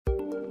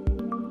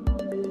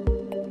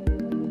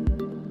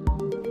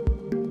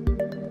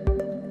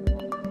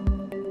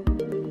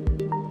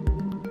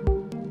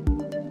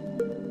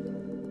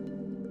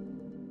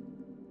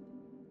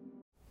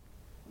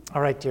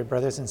All right, dear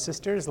brothers and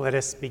sisters, let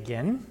us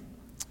begin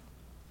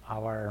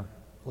our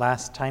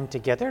last time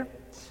together.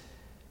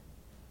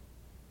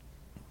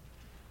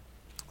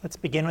 Let's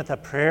begin with a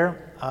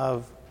prayer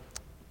of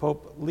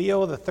Pope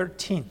Leo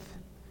XIII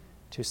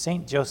to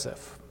Saint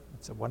Joseph.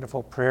 It's a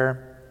wonderful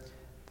prayer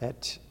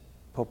that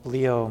Pope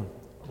Leo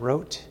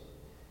wrote,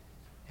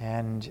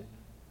 and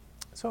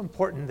so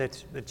important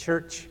that the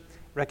Church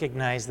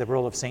recognize the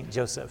role of Saint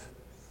Joseph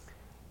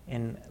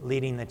in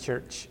leading the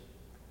Church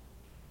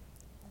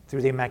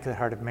through the Immaculate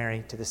Heart of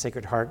Mary to the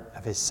Sacred Heart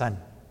of his Son.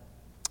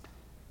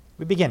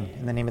 We begin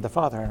in the name of the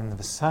Father, and of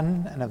the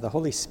Son, and of the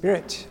Holy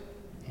Spirit.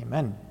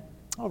 Amen.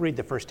 I'll read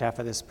the first half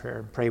of this prayer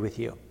and pray with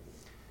you.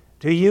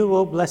 To you,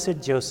 O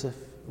blessed Joseph,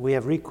 we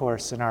have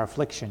recourse in our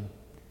affliction,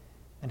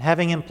 and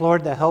having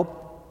implored the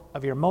help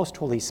of your most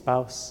holy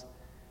spouse,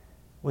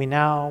 we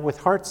now, with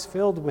hearts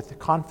filled with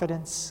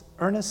confidence,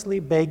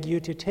 earnestly beg you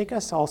to take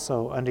us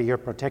also under your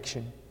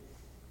protection.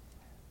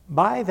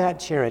 By that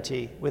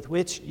charity with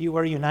which you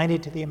are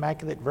united to the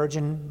Immaculate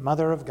Virgin,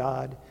 Mother of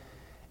God,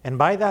 and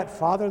by that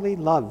fatherly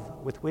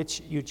love with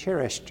which you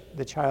cherished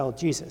the child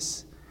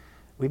Jesus,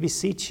 we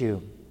beseech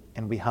you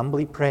and we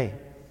humbly pray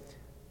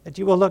that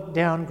you will look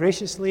down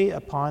graciously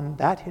upon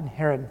that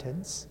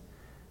inheritance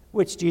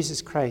which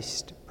Jesus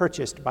Christ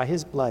purchased by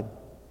his blood,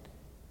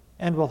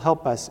 and will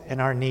help us in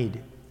our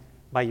need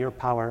by your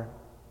power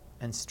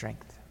and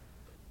strength.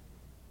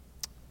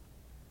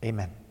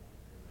 Amen.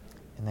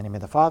 In the name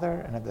of the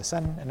Father, and of the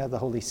Son, and of the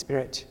Holy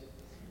Spirit.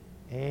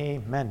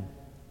 Amen.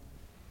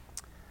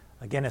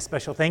 Again, a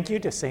special thank you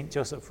to St.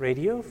 Joseph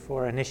Radio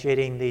for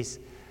initiating these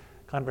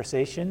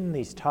conversations,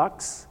 these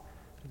talks,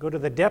 to go to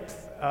the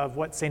depth of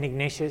what St.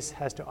 Ignatius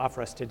has to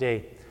offer us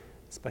today.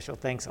 Special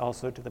thanks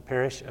also to the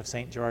parish of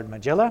St. Gerard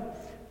Majella,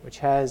 which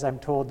has, I'm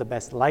told, the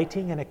best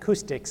lighting and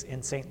acoustics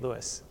in St.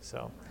 Louis.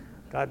 So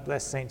God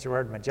bless St.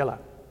 Gerard Majella,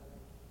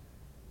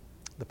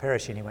 the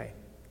parish anyway.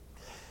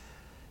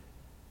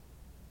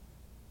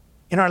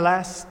 In our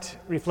last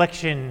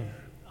reflection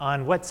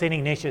on what St.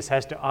 Ignatius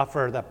has to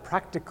offer, the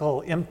practical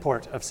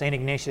import of St.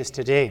 Ignatius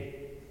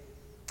today,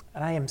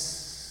 and I am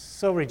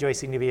so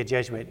rejoicing to be a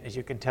Jesuit, as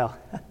you can tell.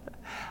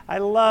 I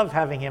love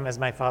having him as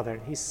my father.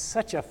 He's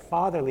such a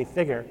fatherly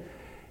figure,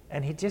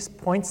 and he just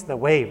points the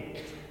way.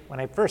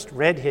 When I first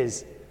read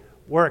his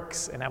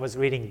works, and I was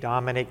reading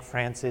Dominic,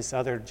 Francis,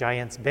 other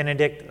giants,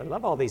 Benedict, I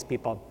love all these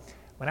people.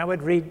 When I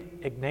would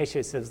read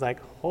Ignatius, it was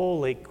like,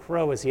 holy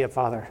crow, is he a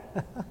father?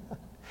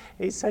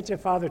 He's such a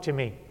father to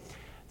me.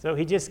 So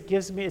he just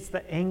gives me, it's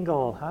the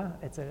angle,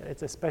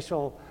 It's a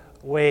special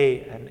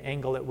way, an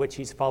angle at which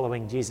he's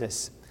following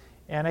Jesus.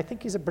 And I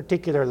think he's a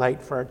particular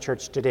light for our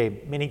church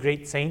today. Many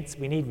great saints,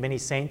 we need many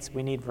saints,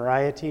 we need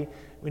variety,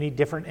 we need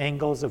different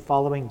angles of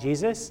following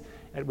Jesus,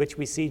 at which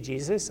we see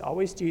Jesus,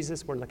 always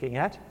Jesus we're looking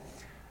at.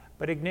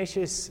 But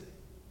Ignatius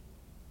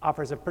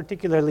offers a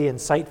particularly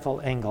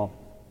insightful angle.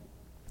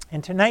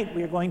 And tonight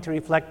we are going to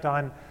reflect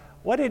on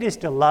what it is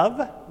to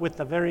love with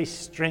the very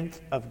strength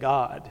of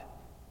God.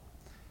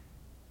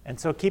 And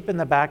so keep in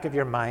the back of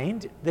your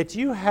mind that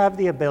you have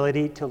the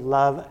ability to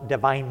love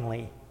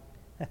divinely.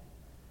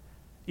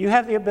 You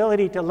have the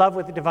ability to love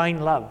with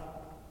divine love.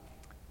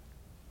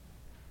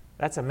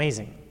 That's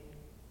amazing.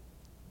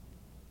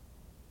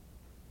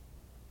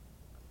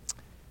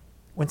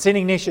 When St.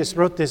 Ignatius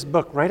wrote this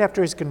book right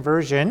after his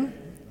conversion,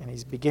 and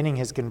he's beginning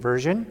his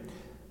conversion,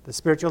 the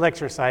spiritual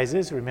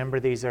exercises,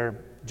 remember these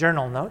are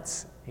journal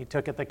notes, he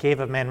took at the cave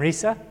of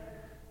Manresa,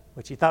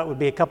 which he thought would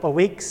be a couple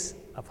weeks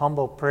of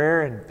humble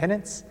prayer and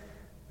penance,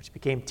 which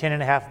became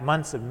 10.5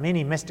 months of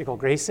many mystical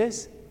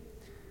graces.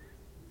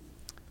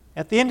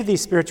 At the end of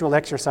these spiritual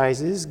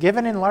exercises,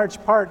 given in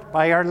large part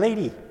by Our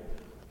Lady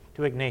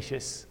to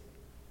Ignatius,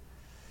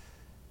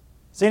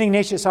 St.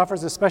 Ignatius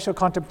offers a special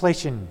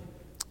contemplation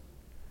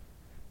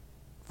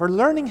for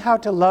learning how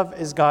to love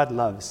as God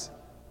loves.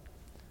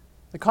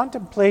 The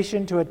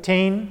contemplation to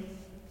attain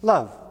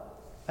love.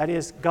 That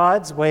is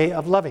God's way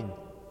of loving.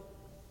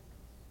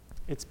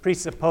 It's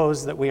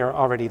presupposed that we are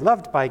already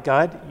loved by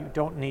God. You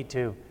don't need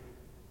to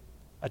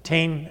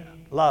attain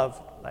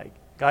love. Like,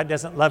 God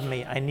doesn't love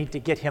me, I need to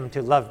get him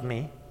to love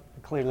me.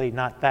 Clearly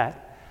not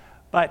that.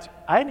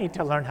 But I need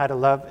to learn how to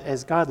love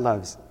as God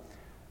loves.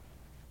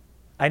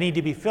 I need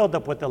to be filled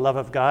up with the love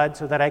of God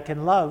so that I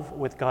can love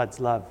with God's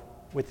love,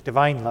 with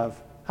divine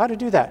love. How to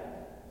do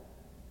that?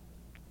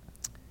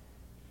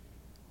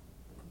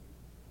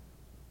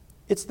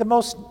 It's the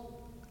most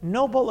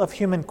noble of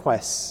human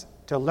quests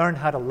to learn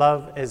how to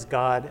love as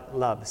God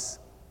loves.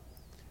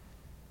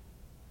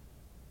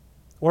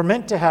 We're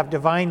meant to have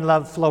divine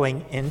love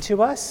flowing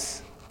into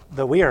us,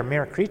 though we are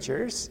mere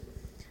creatures,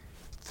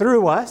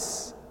 through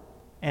us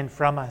and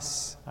from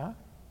us.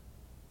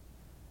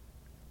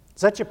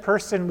 Such a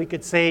person, we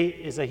could say,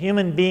 is a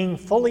human being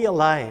fully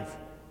alive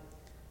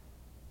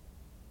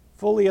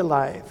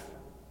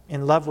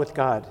in love with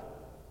God.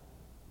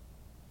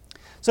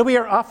 So we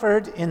are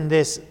offered in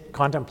this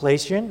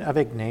contemplation of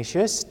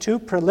Ignatius 2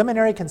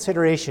 preliminary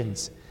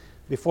considerations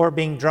before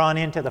being drawn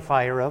into the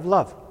fire of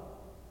love.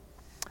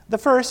 The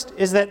first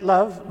is that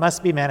love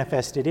must be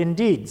manifested in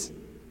deeds.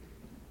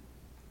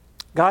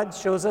 God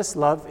shows us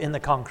love in the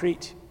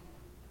concrete.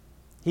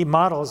 He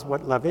models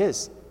what love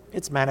is.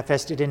 It's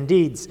manifested in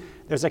deeds.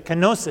 There's a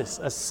kenosis,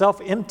 a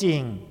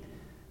self-emptying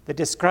that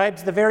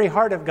describes the very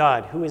heart of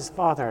God, who is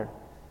Father,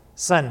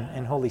 Son,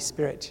 and Holy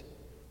Spirit.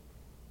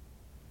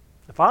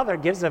 The Father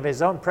gives of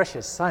his own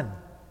precious Son.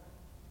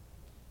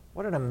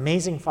 What an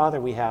amazing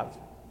Father we have,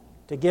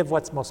 to give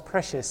what's most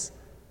precious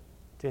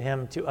to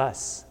him, to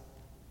us,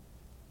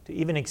 to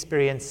even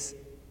experience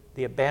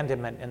the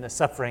abandonment and the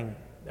suffering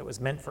that was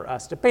meant for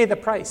us, to pay the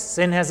price.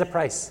 Sin has a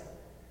price.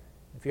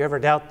 If you ever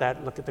doubt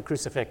that, look at the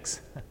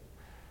crucifix.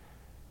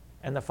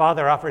 And the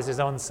Father offers his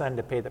own Son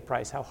to pay the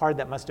price. How hard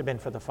that must have been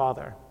for the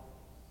Father.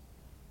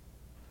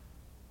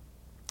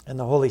 And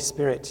the Holy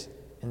Spirit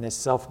in this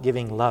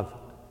self-giving love.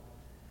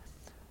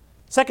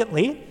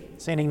 Secondly,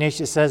 St.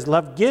 Ignatius says,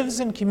 love gives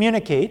and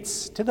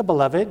communicates to the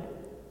beloved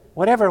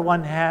whatever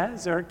one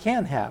has or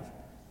can have.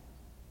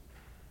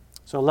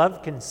 So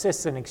love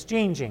consists in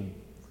exchanging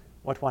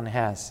what one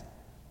has.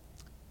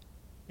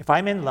 If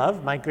I'm in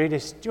love, my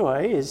greatest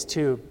joy is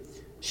to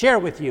share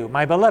with you,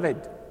 my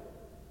beloved,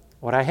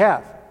 what I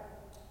have,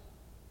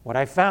 what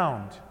I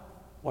found,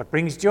 what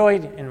brings joy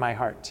in my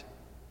heart.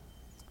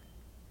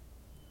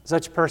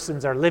 Such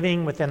persons are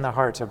living within the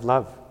heart of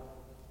love.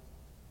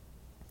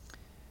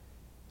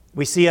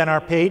 We see on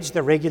our page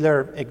the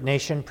regular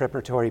Ignatian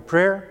preparatory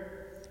prayer,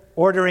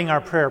 ordering our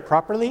prayer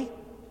properly,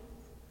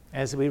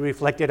 as we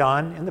reflected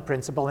on in the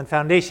principle and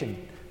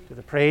foundation, to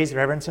the praise,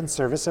 reverence, and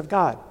service of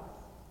God.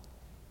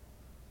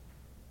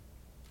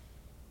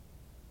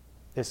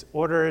 This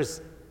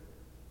orders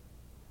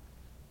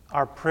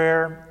our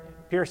prayer,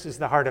 pierces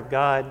the heart of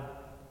God,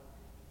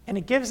 and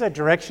it gives a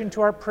direction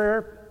to our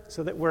prayer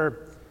so that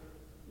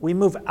we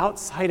move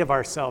outside of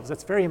ourselves.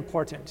 That's very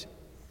important.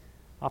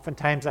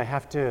 Oftentimes I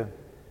have to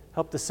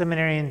help the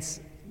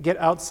seminarians get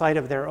outside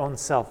of their own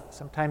self.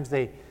 Sometimes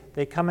they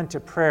come into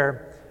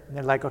prayer and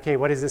they're like, okay,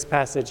 what does this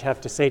passage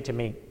have to say to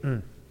me?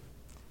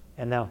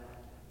 And they'll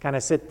kind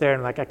of sit there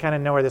and like, I kind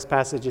of know where this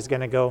passage is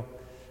going to go,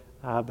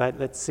 but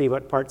let's see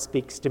what part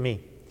speaks to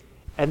me.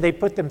 And they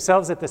put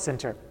themselves at the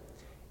center.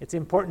 It's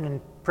important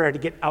in prayer to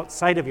get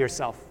outside of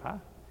yourself.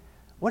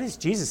 What is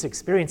Jesus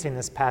experiencing in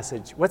this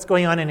passage? What's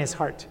going on in his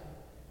heart?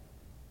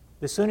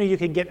 The sooner you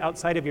can get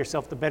outside of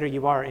yourself, the better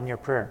you are in your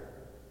prayer.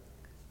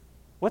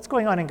 What's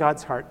going on in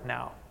God's heart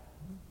now?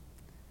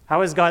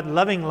 How is God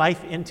loving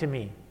life into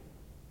me?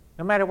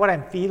 No matter what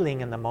I'm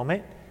feeling in the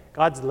moment,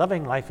 God's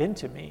loving life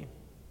into me.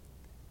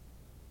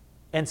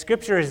 And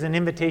Scripture is an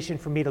invitation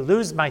for me to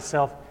lose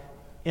myself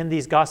in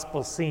these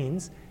gospel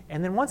scenes.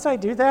 And then once I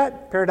do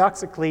that,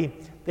 paradoxically,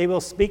 they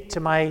will speak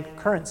to my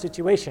current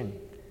situation.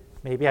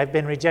 Maybe I've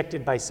been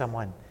rejected by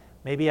someone.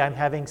 Maybe I'm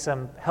having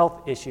some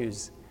health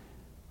issues.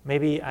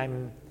 Maybe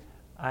I'm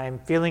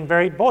feeling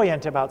very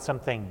buoyant about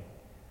something.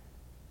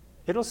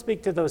 It'll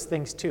speak to those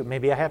things too.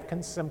 Maybe I have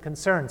some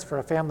concerns for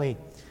a family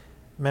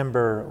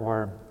member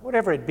or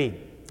whatever it be.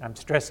 I'm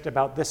stressed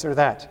about this or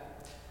that.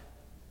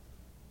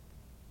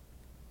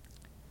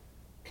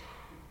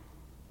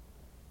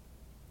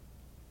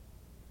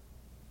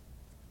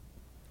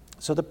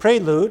 So the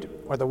prelude,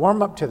 or the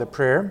warm-up to the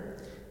prayer,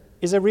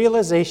 is a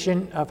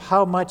realization of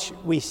how much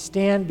we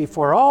stand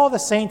before all the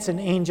saints and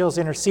angels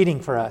interceding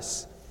for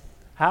us,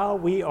 how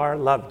we are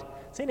loved.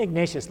 St.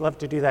 Ignatius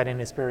loved to do that in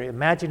his prayer.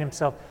 Imagine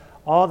himself,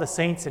 all the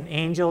saints and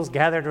angels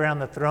gathered around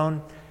the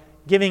throne,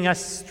 giving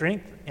us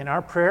strength in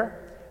our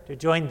prayer to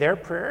join their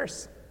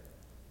prayers.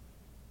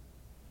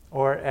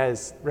 Or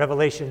as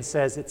Revelation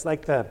says, it's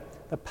like the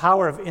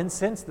power of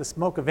incense, the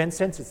smoke of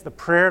incense. It's the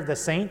prayer of the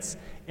saints,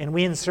 and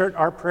we insert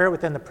our prayer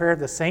within the prayer of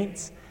the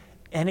saints,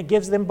 and it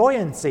gives them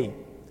buoyancy.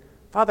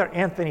 Father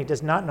Anthony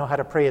does not know how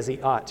to pray as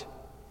he ought.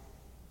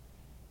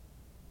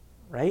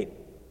 Right?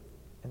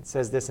 It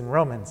says this in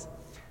Romans.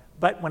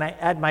 But when I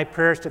add my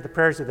prayers to the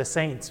prayers of the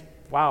saints,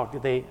 wow, do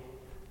they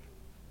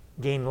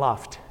gain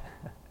loft.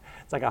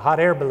 It's like a hot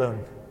air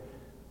balloon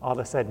all of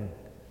a sudden.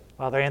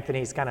 Father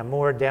Anthony's kind of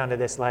moored down to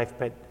this life,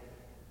 but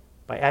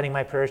by adding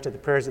my prayers to the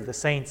prayers of the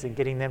saints and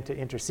getting them to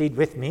intercede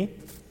with me,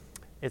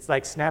 it's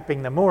like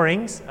snapping the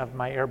moorings of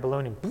my air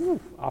balloon and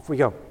poof, off we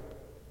go.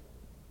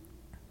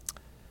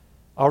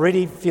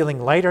 Already feeling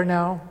lighter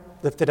now,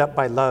 lifted up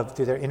by love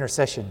through their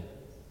intercession.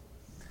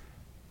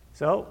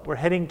 So we're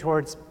heading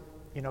towards,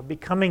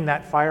 becoming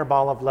that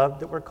fireball of love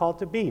that we're called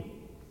to be.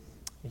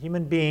 A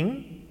human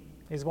being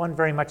is one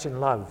very much in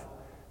love.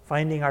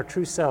 Finding our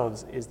true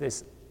selves is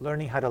this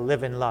learning how to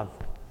live in love.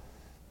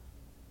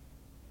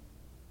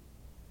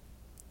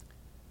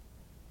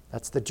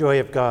 That's the joy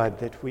of God,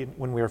 that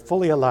when we are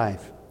fully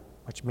alive,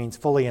 which means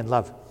fully in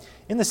love.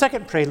 In the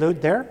second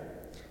prelude there,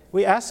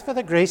 we ask for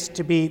the grace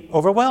to be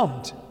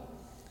overwhelmed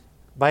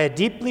by a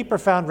deeply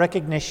profound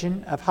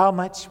recognition of how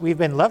much we've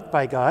been loved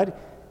by God,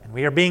 and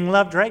we are being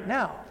loved right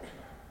now.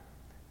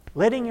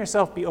 Letting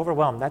yourself be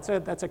overwhelmed,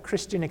 that's a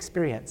Christian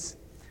experience.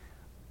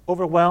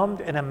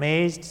 Overwhelmed and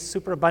amazed,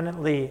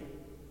 superabundantly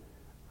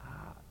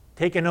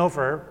taken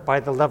over by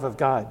the love of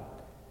God.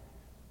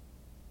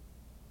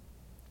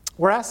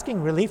 We're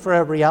asking really for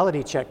a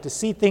reality check to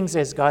see things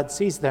as God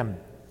sees them.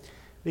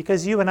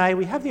 Because you and I,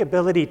 we have the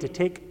ability to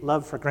take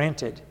love for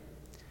granted,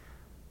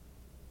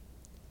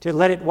 to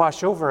let it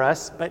wash over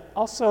us, but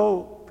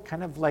also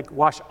kind of like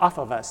wash off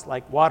of us,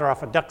 like water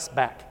off a duck's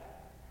back.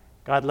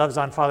 God loves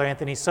on Father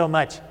Anthony so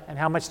much, and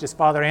how much does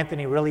Father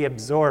Anthony really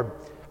absorb?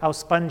 How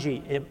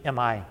spongy am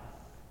I?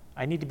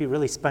 I need to be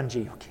really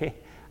spongy, okay?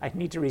 I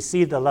need to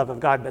receive the love of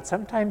God, but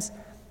sometimes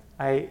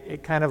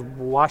it kind of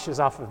washes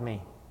off of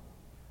me.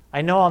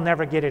 I know I'll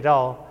never get it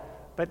all,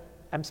 but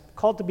I'm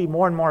called to be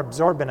more and more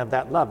absorbent of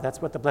that love.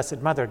 That's what the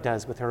Blessed Mother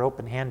does with her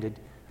open-handed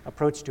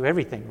approach to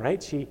everything,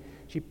 right? She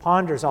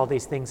ponders all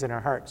these things in her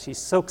heart. She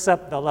soaks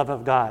up the love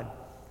of God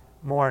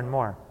more and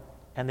more,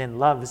 and then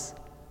loves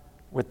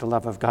with the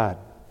love of God.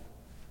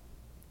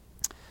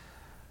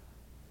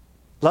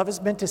 Love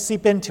is meant to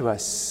seep into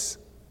us,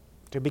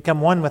 to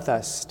become one with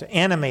us, to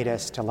animate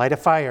us, to light a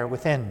fire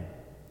within.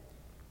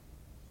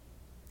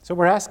 So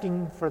we're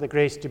asking for the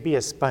grace to be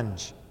a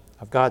sponge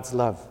of God's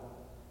love.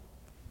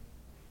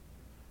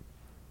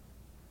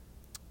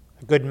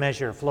 A good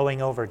measure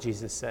flowing over,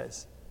 Jesus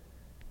says.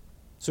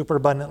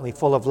 Superabundantly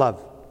full of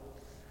love.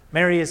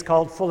 Mary is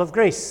called full of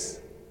grace.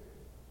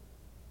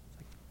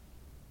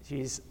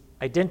 She's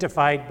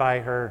identified by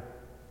her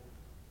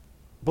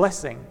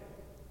blessing.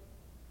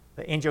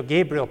 The angel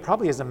Gabriel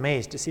probably is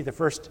amazed to see the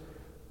first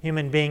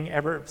human being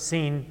ever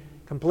seen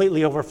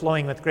completely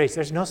overflowing with grace.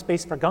 There's no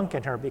space for gunk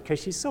in her because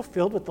she's so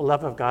filled with the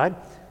love of God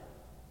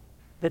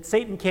that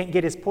Satan can't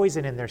get his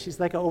poison in there. She's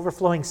like an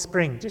overflowing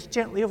spring, just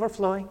gently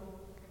overflowing.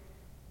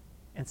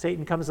 And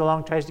Satan comes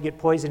along, tries to get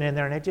poison in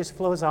there, and it just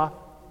flows off.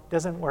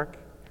 Doesn't work.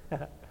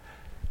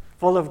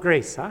 Full of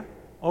grace, huh?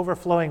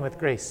 Overflowing with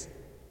grace.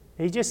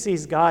 He just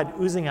sees God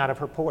oozing out of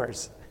her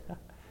pores.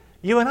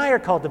 You and I are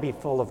called to be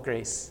full of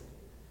grace.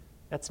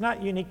 That's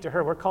not unique to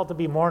her. We're called to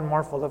be more and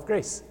more full of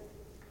grace.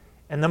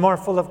 And the more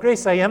full of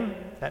grace I am,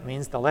 that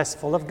means the less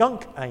full of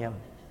gunk I am.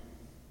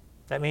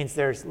 That means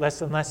there's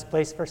less and less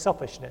place for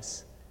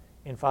selfishness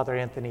in Father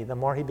Anthony, the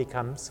more he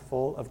becomes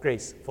full of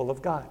grace, full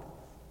of God.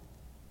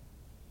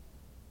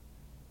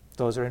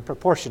 Those are in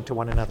proportion to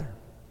one another.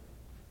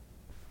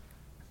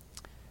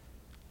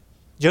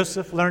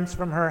 Joseph learns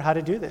from her how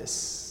to do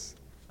this,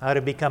 how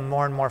to become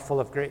more and more full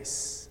of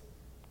grace.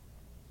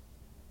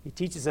 He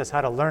teaches us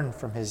how to learn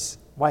from his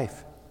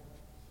wife.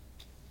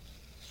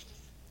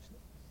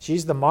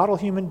 She's the model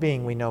human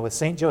being we know, with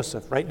St.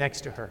 Joseph right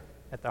next to her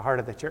at the heart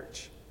of the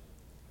church.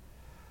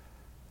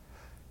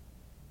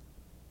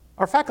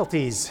 Our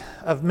faculties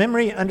of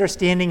memory,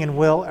 understanding, and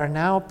will are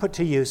now put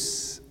to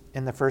use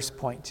in the first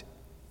point.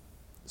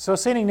 So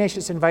St.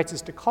 Ignatius invites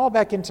us to call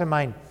back into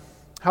mind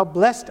how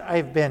blessed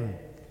I've been.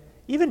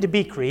 Even to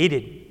be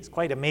created is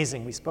quite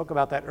amazing. We spoke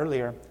about that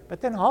earlier.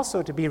 But then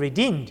also to be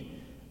redeemed,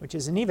 which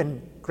is an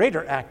even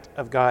greater act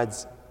of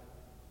God's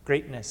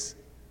greatness.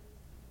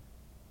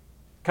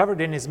 Covered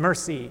in his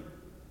mercy,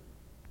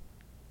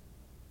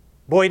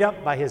 buoyed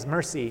up by his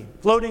mercy,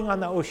 floating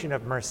on the ocean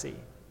of mercy.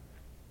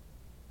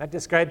 That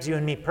describes you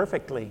and me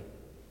perfectly.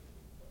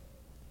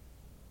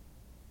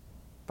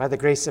 By the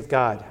grace of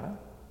God. Huh?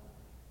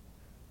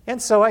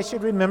 And so I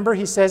should remember,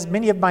 he says,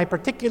 many of my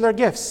particular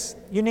gifts,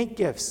 unique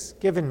gifts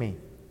given me.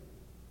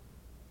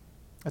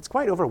 It's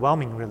quite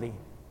overwhelming, really.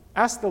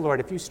 Ask the Lord,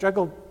 if you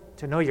struggle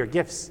to know your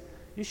gifts,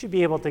 you should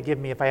be able to give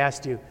me, if I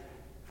asked you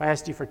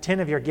for 10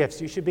 of your gifts,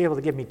 you should be able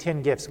to give me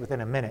 10 gifts within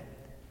a minute.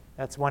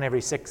 That's one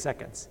every 6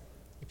 seconds.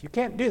 If you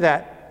can't do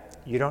that,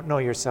 you don't know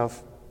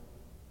yourself.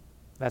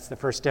 That's the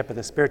first step of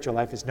the spiritual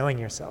life, is knowing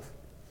yourself,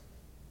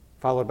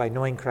 followed by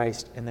knowing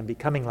Christ, and then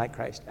becoming like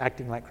Christ,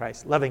 acting like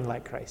Christ, loving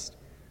like Christ.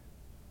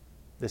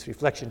 This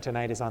reflection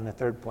tonight is on the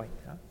third point.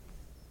 Huh?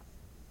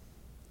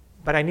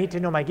 But I need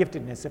to know my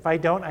giftedness. If I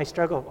don't, I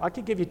struggle. I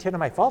could give you 10 of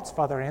my faults,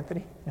 Father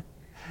Anthony.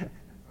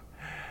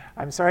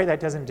 I'm sorry,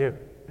 that doesn't do.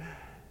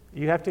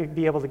 You have to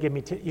be able to give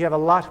me 10. You have a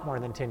lot more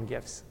than 10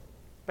 gifts.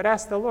 But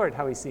ask the Lord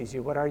how he sees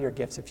you. What are your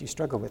gifts if you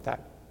struggle with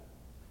that?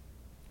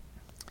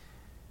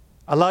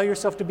 Allow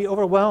yourself to be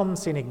overwhelmed,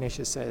 St.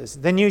 Ignatius says.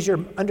 Then use your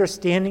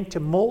understanding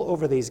to mull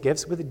over these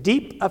gifts with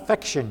deep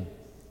affection,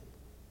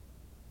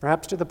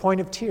 perhaps to the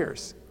point of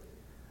tears.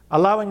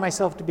 Allowing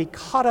myself to be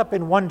caught up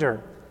in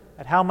wonder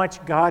at how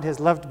much God has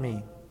loved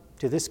me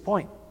to this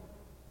point.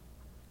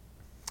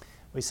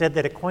 We said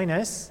that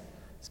Aquinas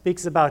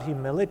speaks about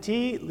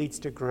humility, leads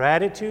to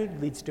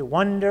gratitude, leads to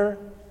wonder,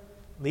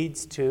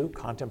 leads to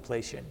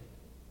contemplation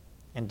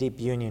and deep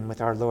union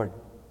with our Lord.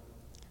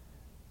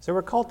 So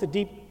we're called to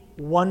deep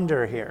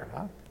wonder here.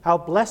 Huh? How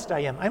blessed I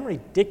am. I'm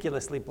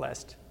ridiculously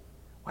blessed.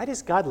 Why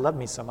does God love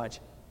me so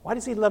much? Why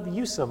does he love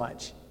you so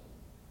much?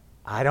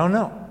 I don't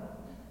know.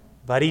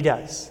 But he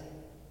does.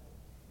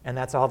 And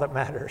that's all that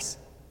matters.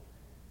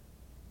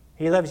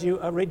 He loves you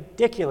a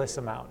ridiculous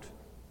amount.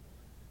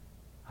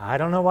 I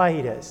don't know why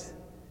he does,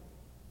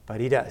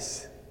 but he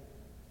does.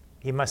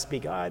 He must be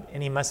God,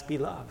 and he must be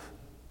love.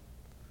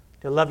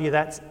 To love you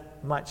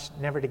that much,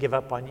 never to give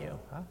up on you.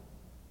 Huh?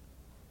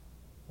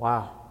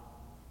 Wow.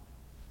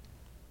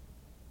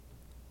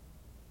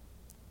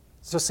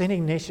 So St.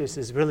 Ignatius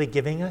is really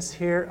giving us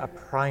here a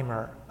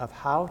primer of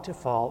how to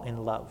fall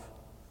in love.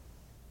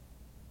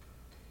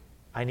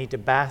 I need to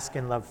bask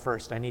in love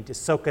first. I need to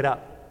soak it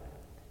up.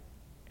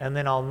 And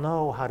then I'll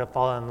know how to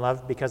fall in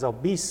love because I'll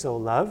be so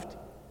loved.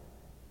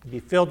 To be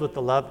filled with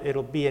the love,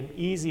 it'll be an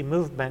easy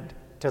movement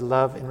to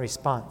love in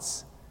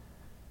response.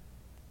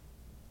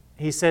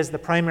 He says the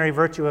primary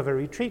virtue of a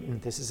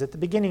retreatant, this is at the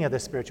beginning of the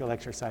spiritual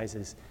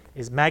exercises,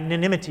 is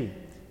magnanimity,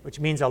 which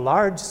means a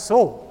large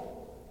soul.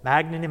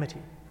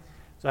 Magnanimity.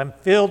 So I'm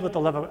filled with the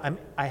love of,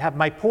 I have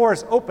my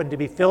pores open to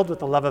be filled with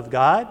the love of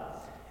God,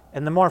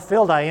 and the more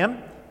filled I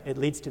am, it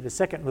leads to the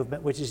second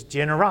movement, which is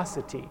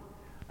generosity.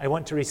 I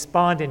want to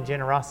respond in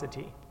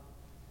generosity.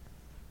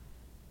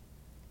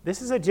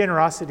 This is a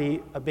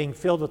generosity of being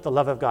filled with the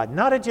love of God,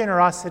 not a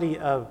generosity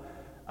of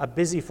a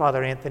busy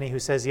Father Anthony who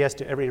says yes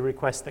to every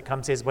request that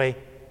comes his way.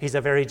 He's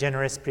a very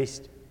generous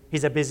priest.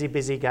 He's a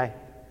busy guy.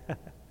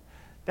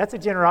 That's a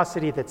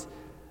generosity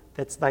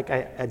that's like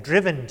a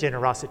driven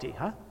generosity,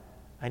 huh?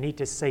 I need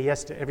to say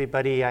yes to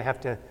everybody. I have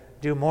to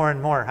do more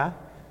and more, huh?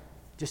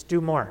 Just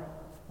do more.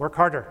 Work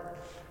harder.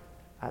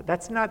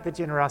 That's not the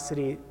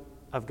generosity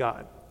of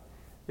God.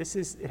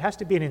 It has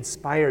to be an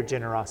inspired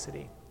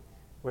generosity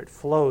where it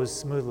flows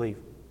smoothly.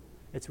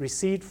 It's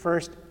received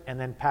first and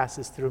then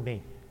passes through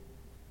me.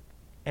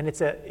 And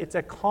it's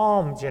a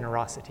calm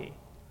generosity.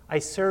 I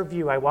serve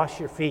you, I wash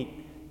your feet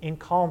in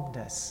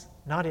calmness,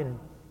 not in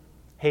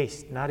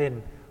haste, not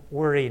in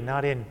worry,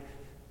 not in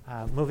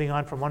moving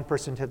on from one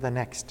person to the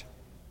next.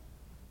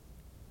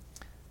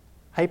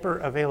 Hyper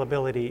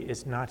availability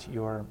is not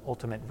your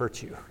ultimate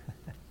virtue.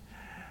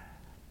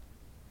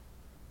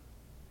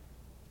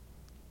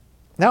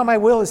 Now my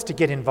will is to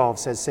get involved,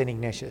 says St.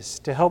 Ignatius,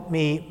 to help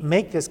me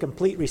make this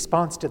complete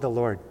response to the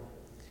Lord.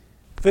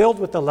 Filled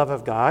with the love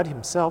of God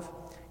himself,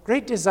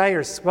 great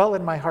desires swell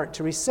in my heart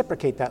to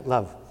reciprocate that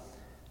love.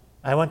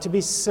 I want to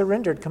be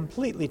surrendered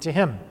completely to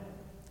him.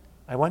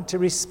 I want to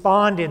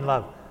respond in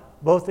love,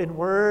 both in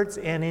words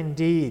and in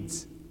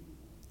deeds.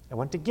 I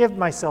want to give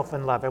myself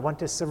in love. I want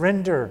to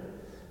surrender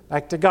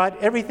back to God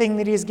everything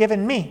that he has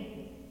given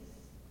me.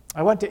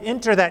 I want to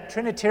enter that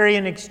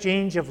Trinitarian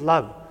exchange of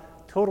love,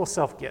 total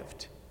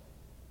self-gift.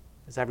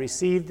 As I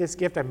receive this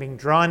gift, I'm being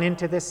drawn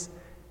into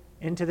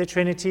the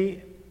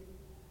Trinity.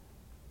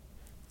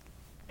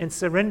 And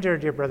surrender,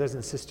 dear brothers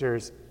and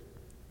sisters,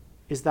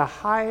 is the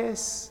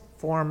highest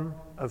form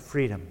of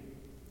freedom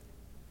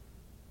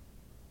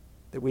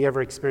that we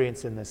ever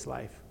experience in this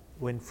life,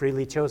 when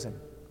freely chosen.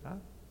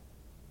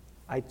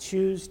 I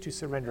choose to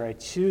surrender. I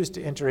choose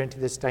to enter into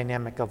this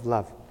dynamic of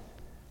love.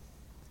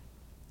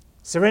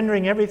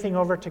 Surrendering everything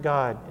over to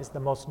God is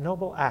the most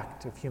noble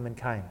act of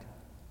humankind.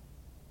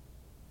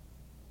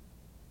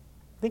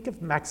 Think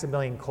of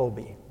Maximilian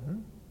Kolbe.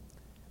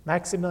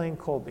 Maximilian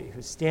Kolbe,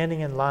 who's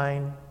standing in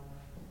line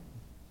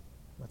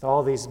with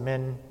all these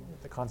men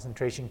at the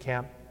concentration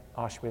camp,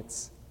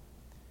 Auschwitz.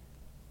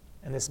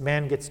 And this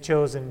man gets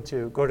chosen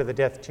to go to the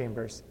death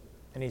chambers.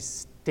 And he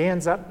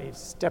stands up, he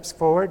steps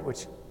forward,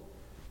 which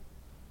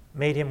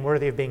made him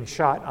worthy of being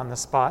shot on the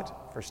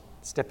spot for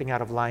stepping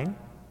out of line.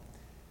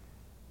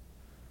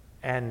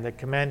 And the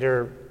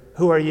commander,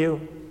 "Who are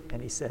you?"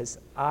 And he says,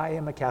 "I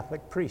am a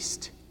Catholic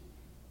priest."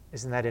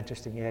 Isn't that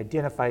interesting? He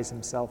identifies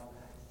himself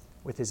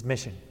with his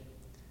mission.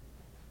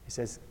 He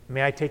says,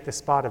 "May I take the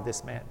spot of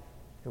this man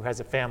who has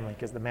a family?"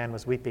 Because the man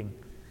was weeping.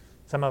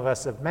 Some of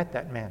us have met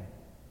that man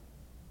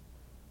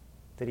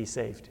that he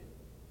saved.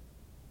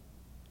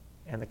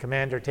 And the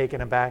commander,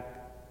 taken aback,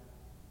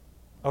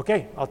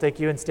 "Okay, I'll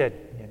take you instead,"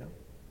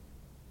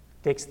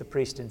 Takes the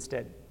priest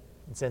instead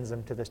and sends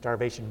him to the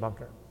starvation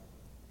bunker.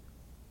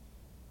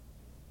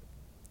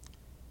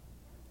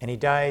 And he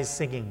dies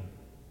singing,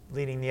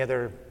 leading the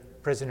other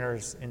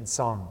prisoners in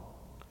song,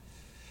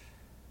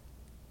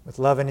 with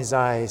love in his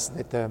eyes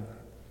that the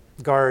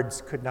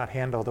guards could not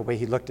handle, the way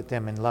he looked at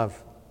them in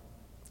love,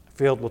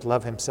 filled with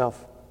love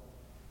himself.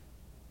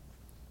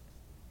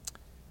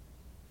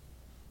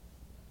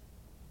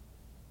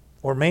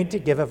 We're made to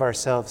give of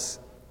ourselves.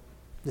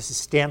 This is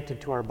stamped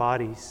into our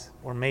bodies.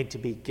 We're made to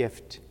be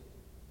gift.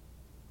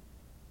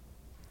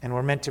 And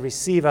we're meant to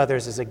receive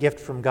others as a gift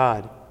from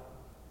God,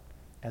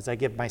 as I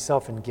give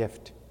myself in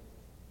gift.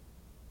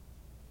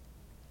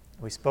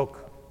 We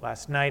spoke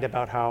last night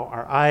about how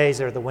our eyes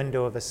are the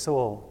window of the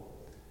soul.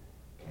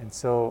 And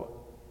so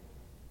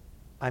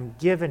I'm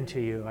given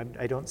to you.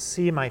 I don't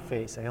see my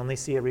face. I only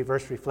see a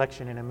reverse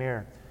reflection in a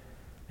mirror.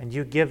 And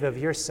you give of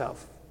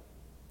yourself.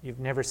 You've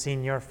never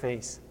seen your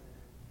face.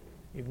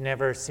 You've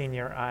never seen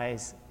your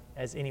eyes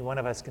as any one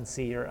of us can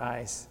see your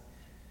eyes.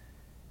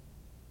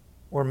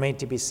 We're made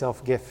to be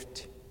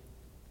self-gift.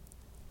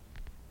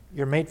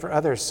 You're made for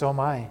others, so am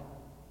I.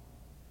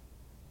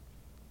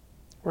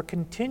 We're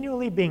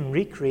continually being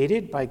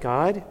recreated by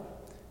God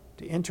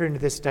to enter into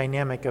this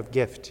dynamic of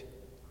gift.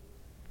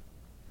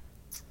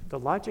 The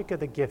logic of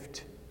the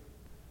gift,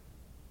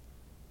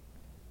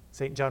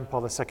 St. John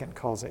Paul II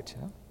calls it,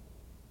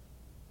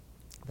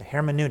 the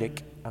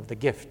hermeneutic of the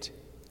gift.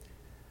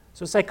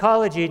 So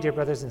psychology, dear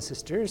brothers and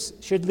sisters,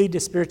 should lead to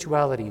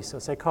spirituality. So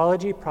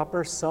psychology,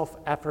 proper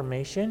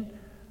self-affirmation,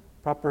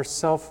 proper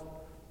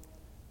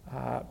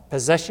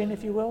self-possession,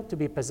 if you will, to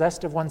be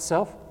possessed of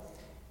oneself,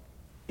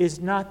 is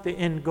not the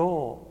end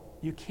goal.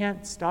 You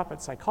can't stop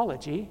at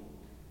psychology.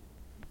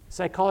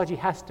 Psychology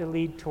has to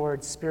lead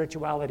towards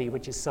spirituality,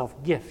 which is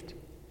self-gift.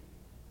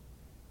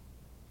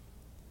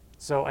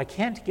 So I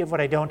can't give what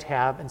I don't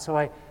have, and so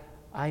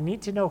I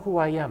need to know who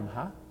I am,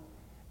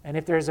 And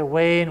if there's a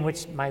way in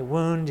which my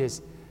wound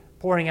is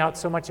pouring out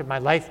so much of my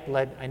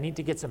lifeblood, I need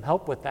to get some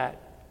help with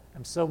that.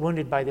 I'm so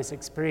wounded by this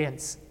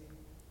experience.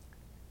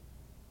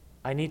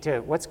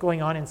 What's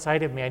going on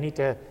inside of me? I need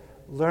to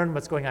learn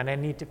what's going on. I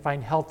need to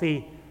find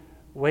healthy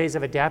ways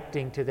of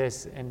adapting to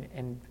this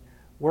and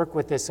work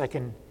with this so I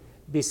can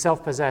be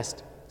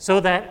self-possessed so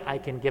that I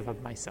can give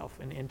of myself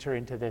and enter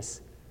into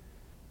this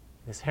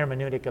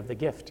hermeneutic of the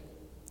gift.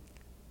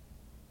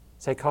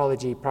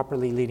 Psychology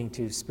properly leading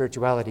to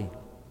spirituality.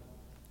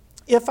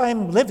 If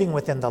I'm living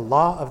within the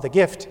law of the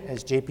gift,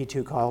 as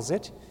JP2 calls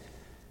it,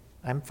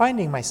 I'm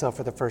finding myself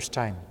for the first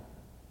time.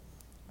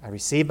 I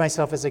receive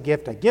myself as a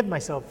gift. I give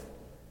myself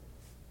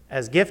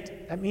as gift.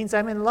 That means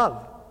I'm in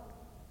love.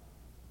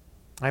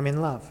 I'm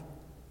in love.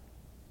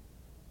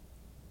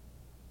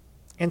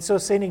 And so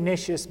St.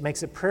 Ignatius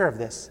makes a prayer of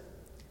this,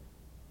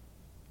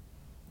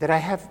 that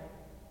I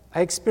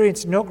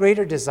experience no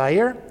greater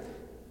desire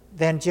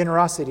than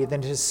generosity,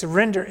 than to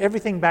surrender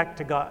everything back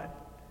to God.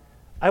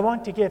 I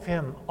want to give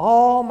him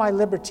all my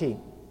liberty.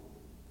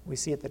 We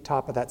see at the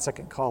top of that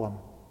second column,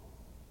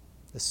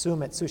 the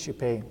Sum et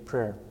Suscipe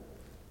prayer.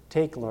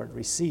 Take, Lord,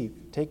 receive.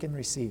 Take and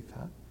receive.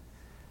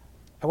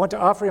 I want to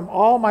offer him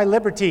all my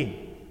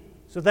liberty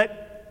so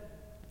that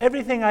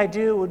everything I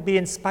do would be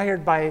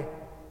inspired by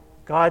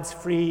God's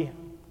free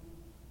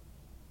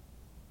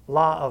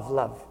law of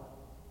love.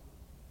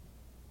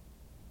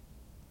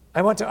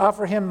 I want to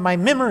offer him my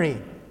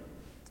memory.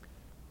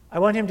 I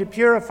want him to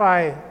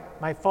purify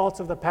my faults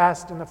of the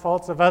past and the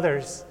faults of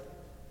others,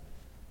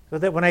 so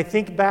that when I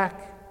think back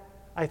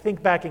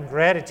in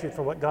gratitude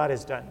for what God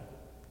has done.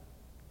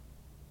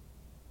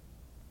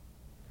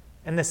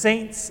 And the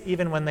saints,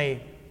 even when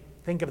they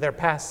think of their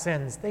past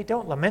sins, they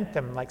don't lament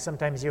them like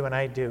sometimes you and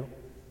I do.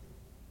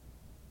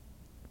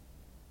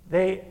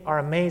 They are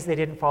amazed they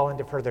didn't fall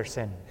into further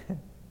sin.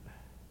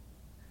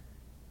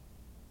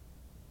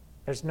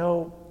 There's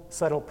no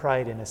subtle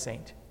pride in a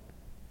saint.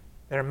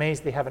 They're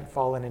amazed they haven't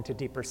fallen into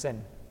deeper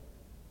sin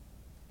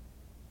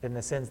than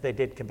the sins they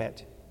did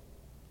commit.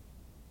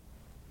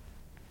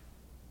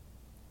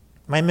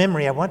 My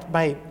memory, I want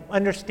my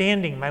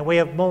understanding, my way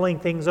of mulling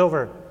things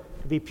over,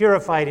 to be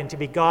purified and to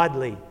be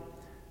godly.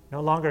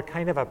 No longer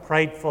kind of a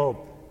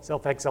prideful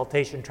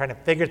self-exaltation, trying to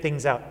figure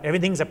things out.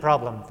 Everything's a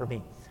problem for me.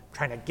 I'm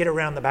trying to get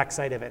around the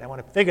backside of it. I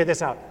want to figure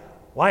this out.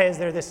 Why is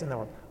there this in the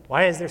world?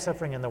 Why is there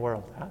suffering in the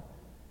world?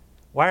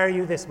 Why are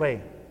you this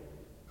way?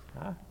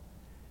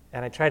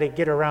 And I try to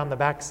get around the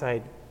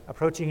backside,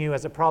 approaching you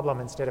as a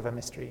problem instead of a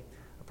mystery.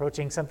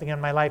 Approaching something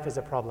in my life as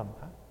a problem.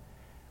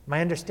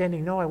 My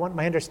understanding, no, I want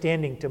my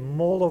understanding to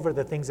mull over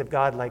the things of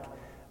God like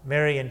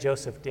Mary and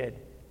Joseph did.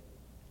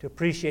 To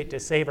appreciate, to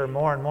savor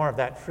more and more of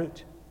that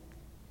fruit.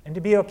 And to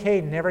be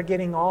okay, never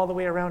getting all the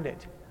way around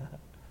it.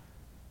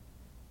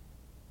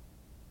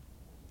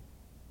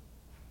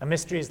 A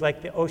mystery is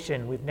like the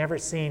ocean.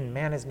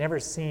 Man has never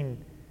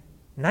seen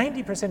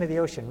 90% of the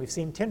ocean. We've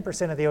seen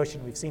 10% of the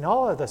ocean. We've seen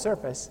all of the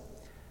surface.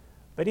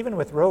 But even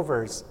with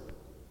rovers,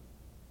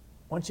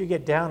 once you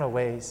get down a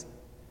ways,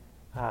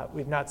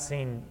 we've not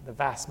seen the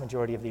vast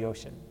majority of the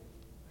ocean.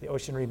 The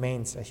ocean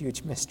remains a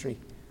huge mystery.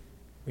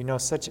 We know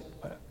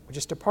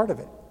just a part of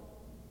it.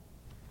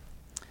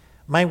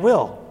 My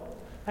will.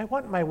 I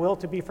want my will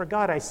to be for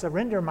God. I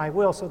surrender my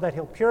will so that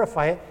he'll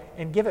purify it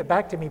and give it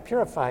back to me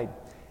purified.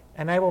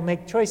 And I will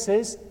make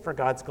choices for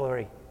God's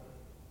glory,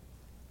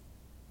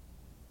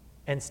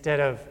 instead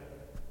of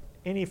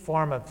any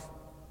form of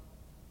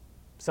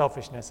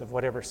selfishness of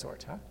whatever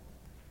sort.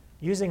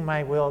 Using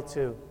my will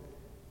to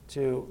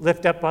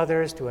lift up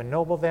others, to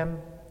ennoble them,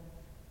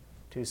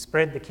 to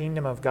spread the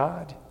kingdom of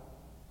God,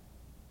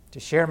 to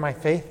share my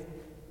faith.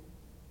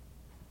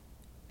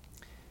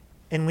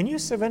 And when you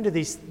surrender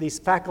these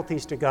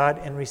faculties to God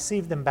and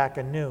receive them back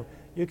anew,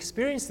 you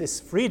experience this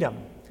freedom.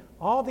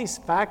 All these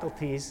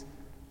faculties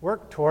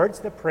work towards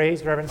the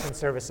praise, reverence, and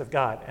service of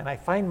God. And I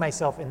find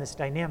myself in this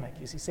dynamic.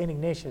 You see, St.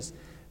 Ignatius,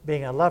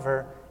 being a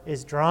lover,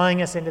 is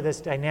drawing us into this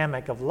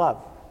dynamic of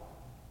love.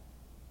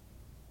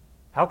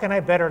 How can I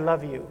better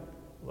love you,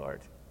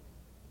 Lord?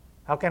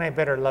 How can I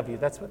better love you?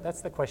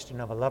 That's the question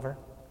of a lover.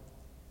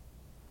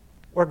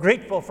 We're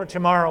grateful for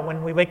tomorrow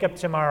when we wake up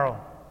tomorrow,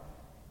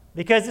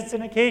 because it's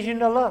an occasion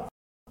to love.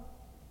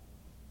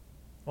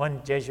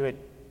 One Jesuit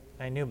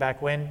I knew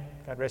back when,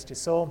 God rest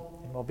his soul,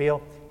 in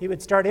Mobile, he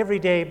would start every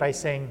day by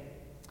saying,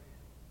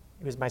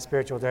 he was my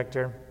spiritual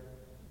director,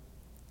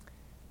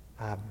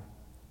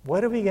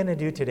 what are we going to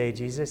do today,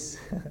 Jesus?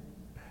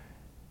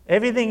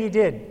 Everything he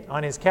did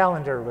on his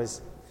calendar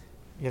was,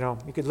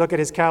 you could look at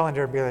his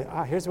calendar and be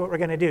like, here's what we're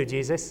going to do,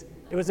 Jesus.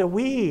 It was a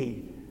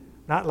we,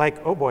 not like,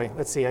 oh boy,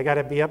 let's see, I got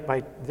to be up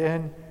by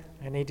then,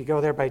 I need to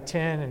go there by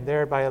 10 and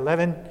there by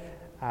 11.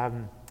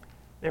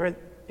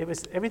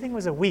 Everything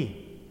was a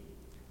we.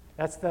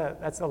 That's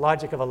the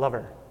logic of a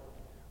lover.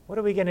 What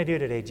are we going to do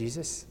today,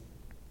 Jesus?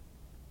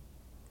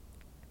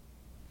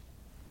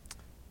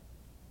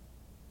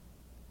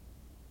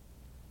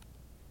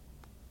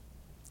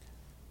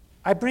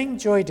 I bring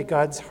joy to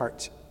God's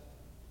heart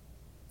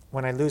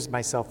when I lose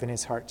myself in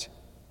his heart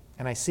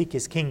and I seek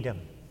his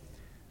kingdom.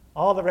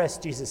 All the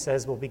rest, Jesus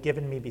says, will be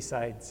given me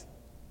besides.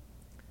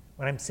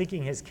 When I'm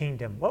seeking his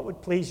kingdom, what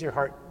would please your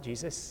heart,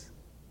 Jesus?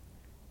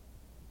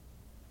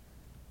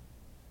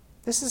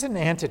 This is an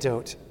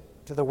antidote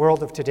to the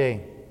world of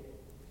today.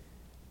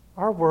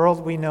 Our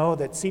world, we know,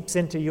 that seeps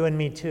into you and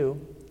me too,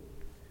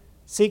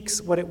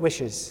 seeks what it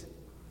wishes.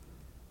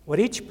 What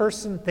each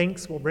person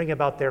thinks will bring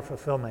about their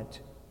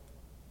fulfillment.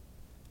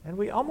 And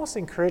we almost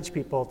encourage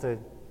people to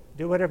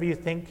do whatever you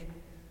think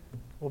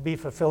will be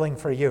fulfilling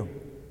for you.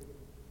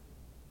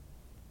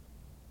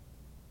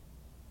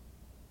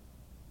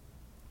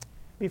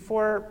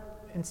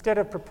 Instead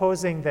of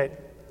proposing that,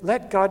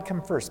 let God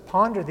come first,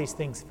 ponder these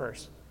things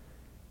first.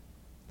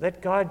 Let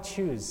God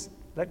choose.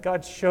 Let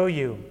God show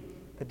you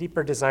the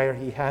deeper desire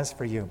he has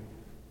for you.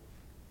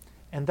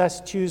 And thus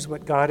choose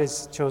what God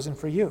has chosen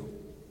for you.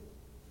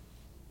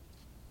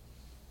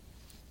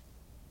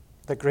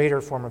 The greater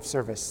form of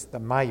service, the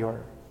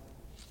major.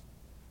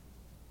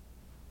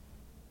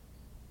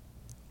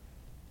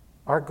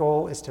 Our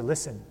goal is to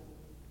listen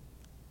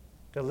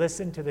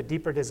to the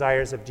deeper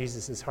desires of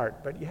Jesus'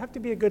 heart. But you have to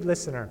be a good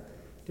listener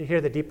to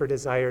hear the deeper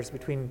desires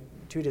between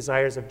two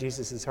desires of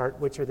Jesus' heart,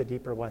 which are the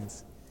deeper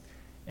ones.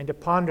 And to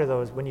ponder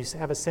those. When you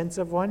have a sense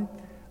of one,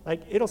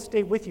 like it'll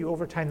stay with you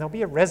over time. There'll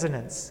be a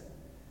resonance.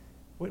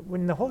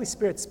 When the Holy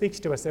Spirit speaks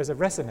to us, there's a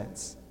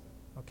resonance.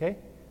 Okay?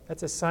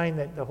 That's a sign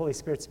that the Holy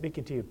Spirit's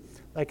speaking to you.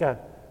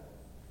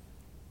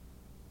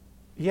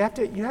 You have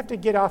to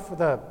get off of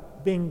the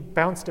being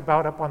bounced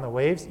about up on the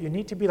waves. You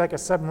need to be like a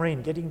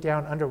submarine getting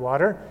down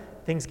underwater.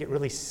 Things get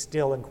really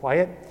still and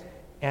quiet,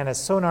 and a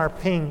sonar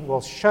ping will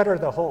shutter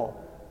the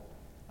hull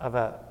of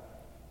a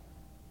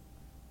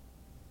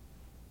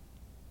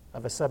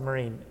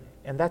submarine,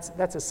 and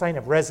that's a sign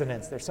of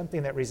resonance. There's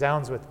something that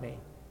resounds with me,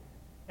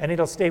 and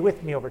it'll stay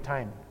with me over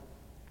time.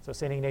 So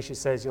St. Ignatius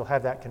says you'll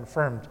have that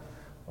confirmed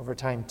over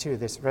time too,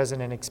 this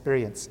resonant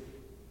experience.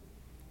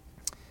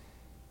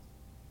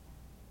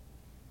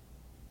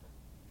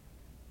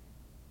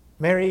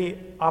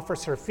 Mary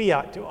offers her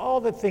fiat to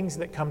all the things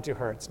that come to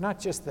her. It's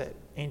not just the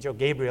angel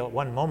Gabriel at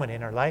one moment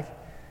in her life.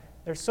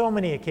 There's so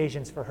many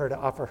occasions for her to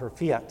offer her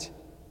fiat.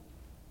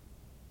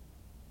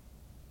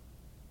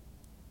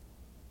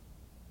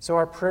 So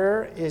our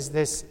prayer is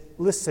this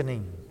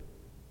listening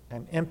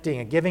and emptying,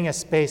 and giving a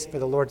space for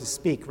the Lord to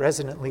speak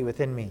resonantly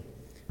within me.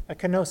 A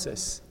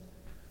kenosis,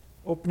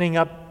 opening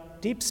up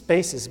deep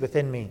spaces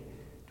within me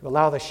to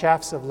allow the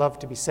shafts of love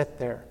to be set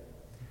there,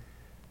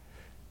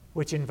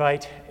 which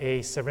invite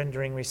a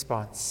surrendering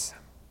response,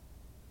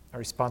 a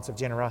response of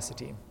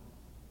generosity.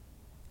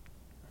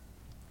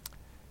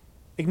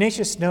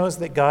 Ignatius knows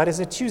that God is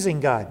a choosing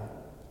God.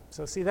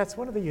 So see, that's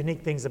one of the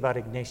unique things about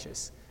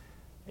Ignatius,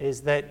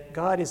 is that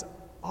God is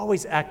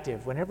always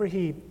active. Whenever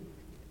he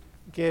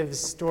gives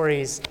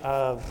stories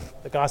of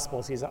the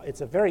Gospels, it's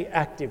a very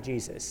active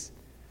Jesus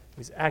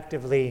who's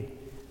actively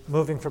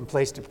moving from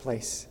place to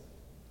place.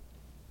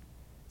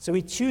 So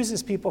he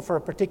chooses people for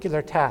a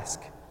particular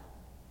task.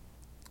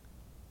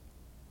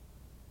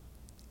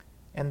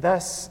 And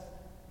thus,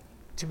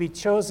 to be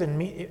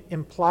chosen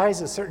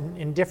implies a certain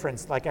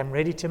indifference, like I'm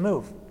ready to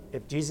move.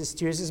 If Jesus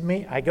chooses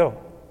me, I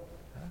go.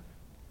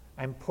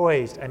 I'm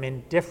poised, I'm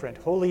indifferent.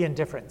 Holy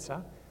indifference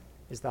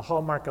is the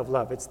hallmark of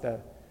love. It's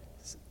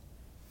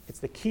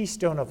the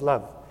keystone of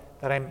love,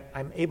 that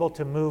I'm able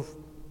to move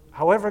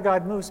however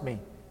God moves me.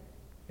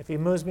 If he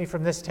moves me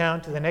from this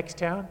town to the next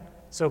town,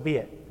 so be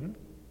it.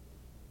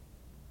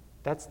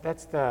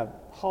 That's the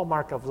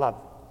hallmark of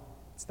love.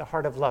 It's the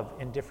heart of love,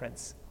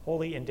 indifference.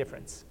 Holy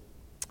indifference.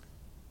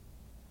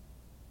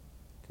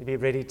 To be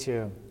ready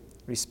to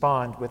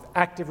respond with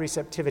active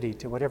receptivity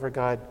to whatever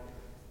God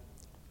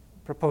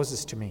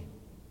proposes to me.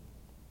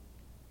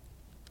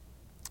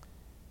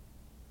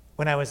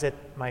 When I was at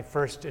my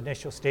first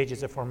initial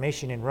stages of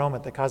formation in Rome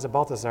at the Casa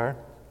Balthasar,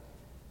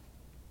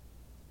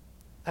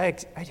 I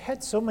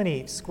had so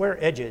many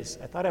square edges.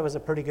 I thought I was a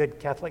pretty good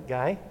Catholic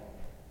guy,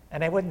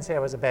 and I wouldn't say I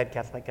was a bad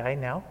Catholic guy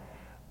now,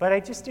 but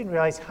I just didn't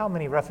realize how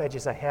many rough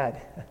edges I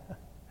had.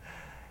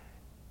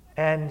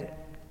 And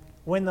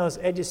when those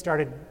edges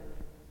started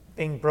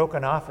being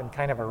broken off in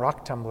kind of a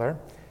rock tumbler,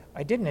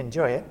 I didn't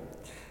enjoy it,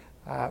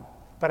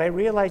 but I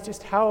realized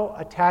just how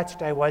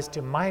attached I was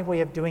to my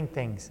way of doing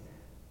things,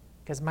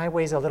 because my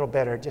way's a little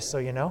better, just so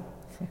you know.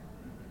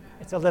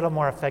 It's a little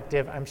more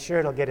effective. I'm sure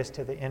it'll get us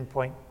to the end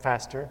point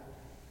faster.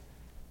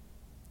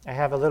 I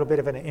have a little bit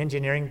of an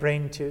engineering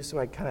brain too, so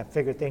I kind of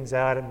figure things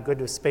out. I'm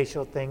good with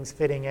spatial things,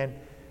 fitting in.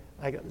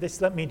 I go,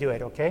 just let me do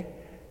it, okay?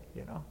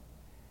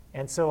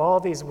 And so all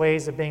these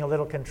ways of being a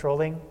little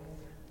controlling,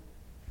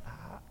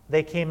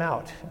 they came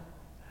out,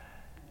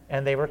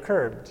 and they were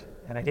curbed,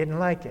 and I didn't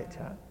like it.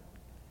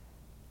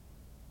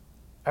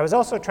 I was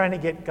also trying to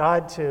get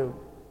God to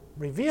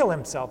reveal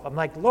himself. I'm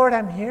like, Lord,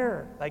 I'm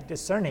here, like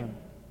discerning.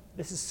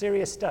 This is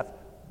serious stuff.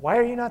 Why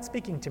are you not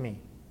speaking to me?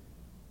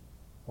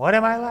 What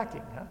am I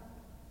lacking?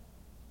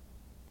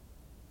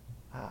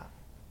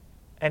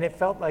 And it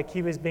felt like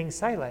he was being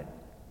silent.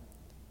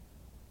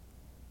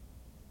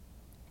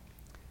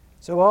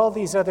 So all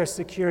these other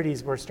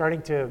securities were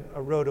starting to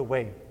erode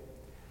away.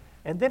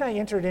 And then I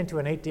entered into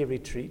an 8-day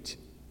retreat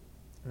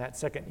in that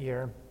second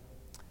year,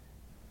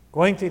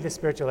 going through the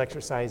spiritual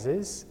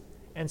exercises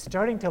and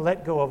starting to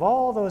let go of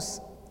all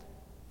those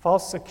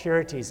false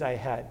securities I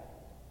had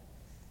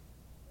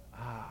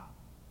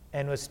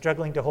and was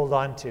struggling to hold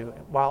on to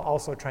while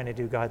also trying to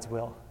do God's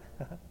will.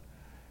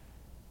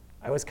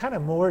 I was kind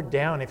of moored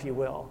down, if you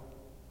will.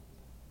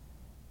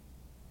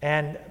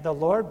 And the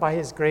Lord, by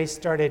his grace,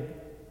 started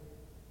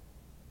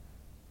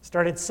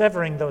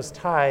severing those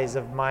ties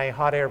of my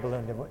hot air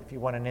balloon, if you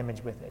want an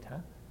image with it.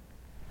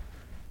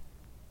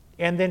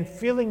 And then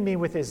filling me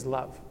with his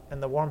love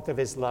and the warmth of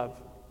his love.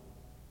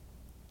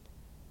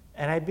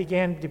 And I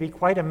began to be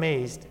quite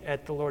amazed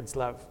at the Lord's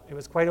love. It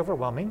was quite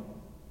overwhelming.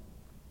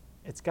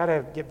 It's got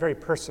to get very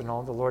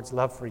personal, the Lord's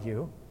love for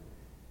you.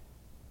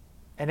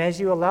 And as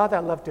you allow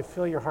that love to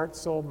fill your heart,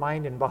 soul,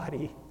 mind, and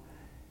body,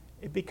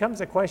 it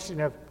becomes a question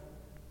of,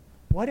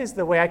 what is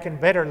the way I can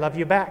better love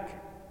you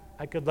back?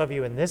 I could love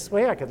you in this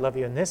way, I could love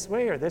you in this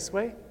way or this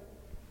way.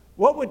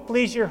 What would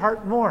please your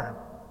heart more?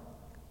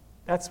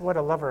 That's what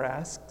a lover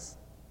asks.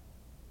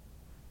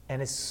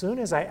 And as soon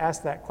as I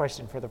asked that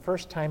question for the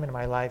first time in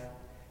my life,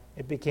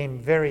 it became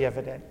very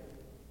evident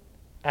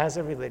as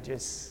a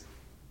religious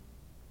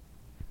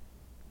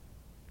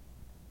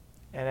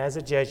and as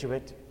a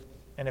Jesuit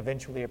and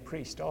eventually a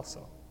priest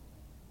also.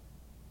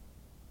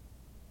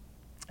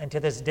 And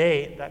to this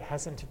day, that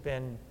hasn't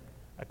been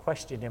a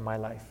question in my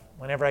life.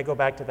 Whenever I go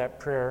back to that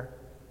prayer,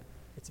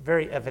 it's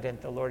very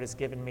evident the Lord has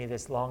given me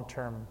this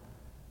long-term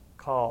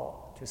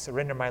call to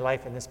surrender my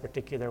life in this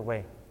particular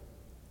way.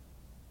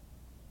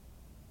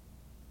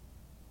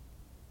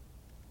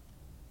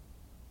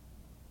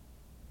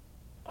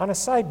 On a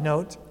side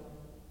note,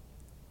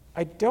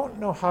 I don't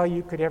know how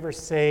you could ever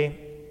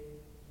say,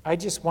 I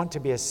just want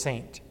to be a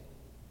saint.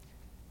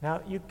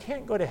 Now, you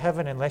can't go to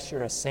heaven unless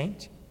you're a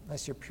saint,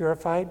 unless you're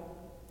purified.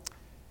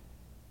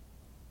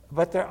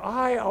 But their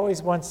eye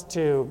always wants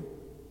to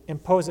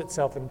impose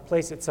itself and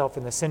place itself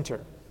in the center.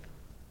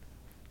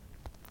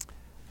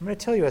 I'm going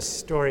to tell you a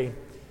story.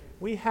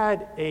 We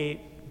had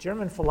a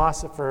German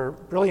philosopher,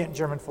 brilliant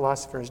German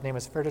philosopher, his name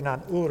was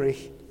Ferdinand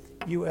Ulrich,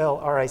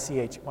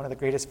 U-L-R-I-C-H, one of the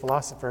greatest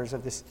philosophers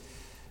of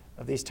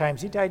these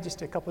times. He died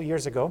just a couple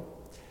years ago.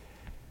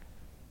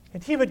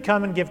 And he would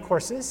come and give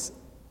courses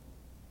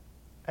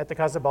at the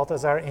Casa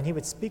Balthazar, and he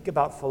would speak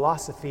about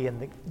philosophy and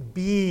the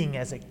being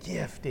as a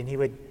gift, and he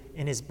would,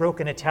 in his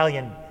broken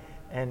Italian,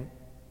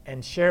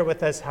 and share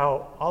with us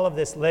how all of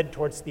this led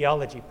towards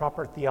theology,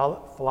 proper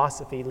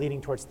philosophy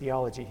leading towards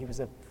theology. He was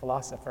a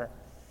philosopher,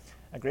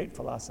 a great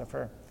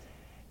philosopher.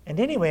 And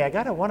anyway, I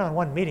got a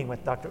one-on-one meeting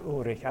with Dr.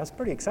 Ulrich. I was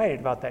pretty excited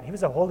about that. He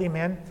was a holy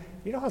man.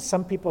 You know how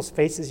some people's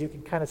faces, you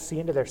can kind of see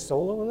into their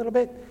soul a little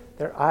bit?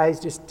 Their eyes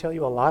just tell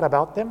you a lot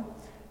about them.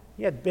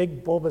 He had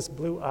big, bulbous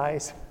blue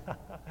eyes,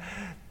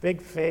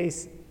 big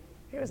face.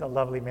 He was a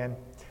lovely man.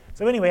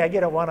 So anyway, I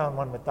get a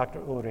one-on-one with Dr.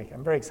 Ulrich.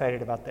 I'm very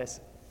excited about this.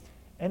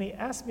 And he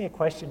asked me a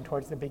question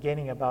towards the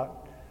beginning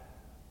about,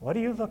 what are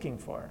you looking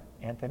for,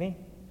 Anthony?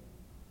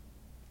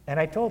 And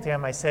I told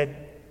him, I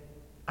said,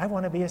 I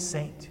want to be a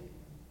saint.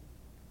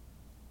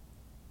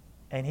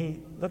 And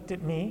he looked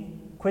at me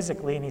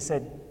quizzically and he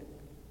said,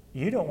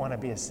 you don't want to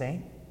be a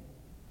saint?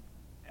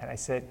 And I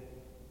said,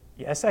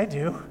 yes, I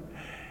do.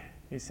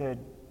 He said,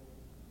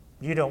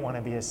 you don't want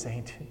to be a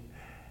saint.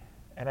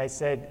 And I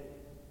said,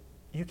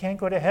 you can't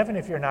go to heaven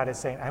if you're not a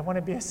saint. I want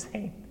to be a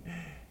saint.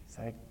 He's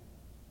like,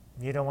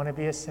 you don't want to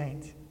be a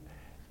saint.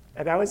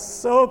 And I was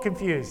so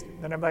confused.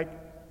 And I'm like,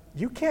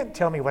 you can't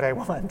tell me what I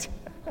want.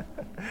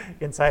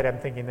 Inside I'm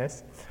thinking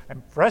this.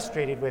 I'm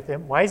frustrated with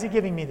him. Why is he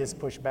giving me this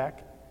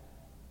pushback?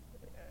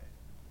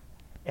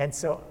 And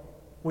so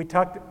we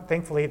talked,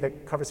 thankfully the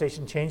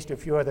conversation changed to a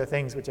few other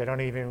things which I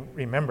don't even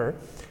remember.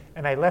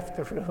 And I left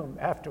the room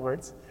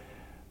afterwards.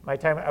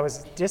 I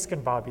was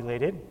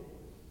discombobulated.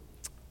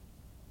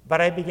 But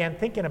I began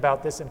thinking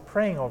about this and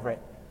praying over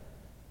it.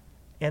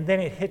 And then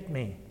it hit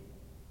me.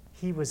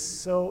 He was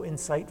so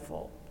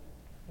insightful.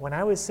 When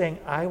I was saying,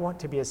 I want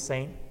to be a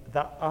saint,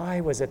 the I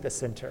was at the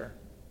center.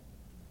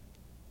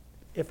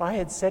 If I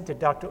had said to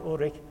Dr.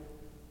 Ulrich,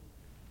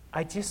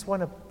 I just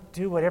want to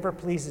do whatever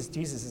pleases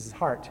Jesus'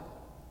 heart,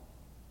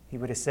 he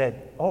would have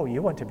said, oh,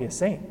 you want to be a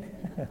saint.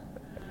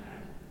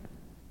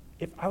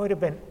 If I would have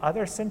been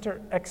other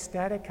center,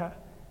 ecstatic,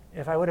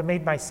 if I would have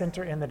made my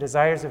center in the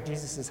desires of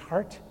Jesus'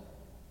 heart,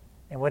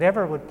 and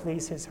whatever would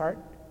please his heart,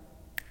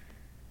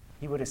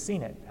 he would have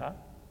seen it, huh?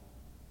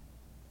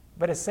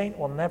 But a saint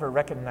will never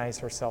recognize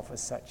herself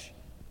as such,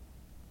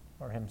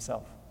 or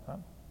himself, huh?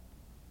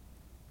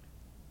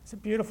 It's a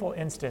beautiful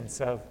instance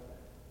of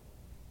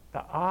the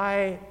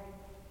I.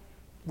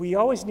 We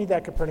always need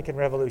that Copernican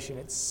revolution.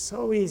 It's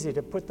so easy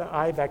to put the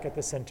I back at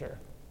the center.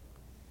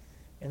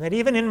 And that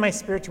even in my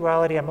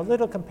spirituality, I'm a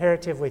little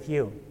comparative with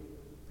you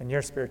and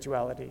your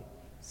spirituality.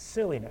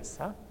 Silliness,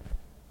 huh?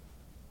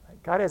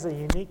 God has a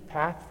unique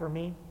path for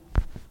me.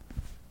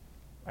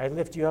 I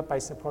lift you up, I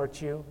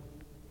support you.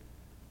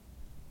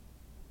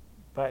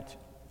 But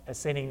as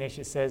St.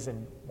 Ignatius says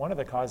in one of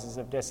the causes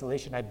of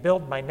desolation, I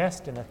build my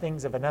nest in the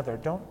things of another.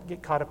 Don't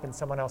get caught up in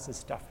someone else's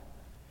stuff.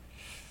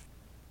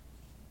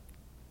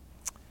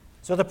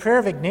 So the prayer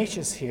of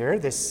Ignatius here,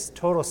 this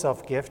total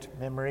self-gift,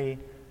 memory,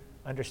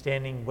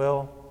 understanding,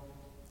 will,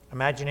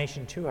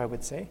 imagination too, I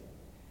would say,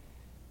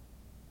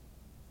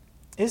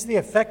 is the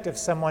effect of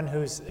someone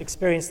who's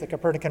experienced the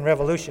Copernican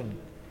revolution.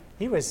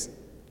 He was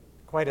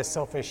quite a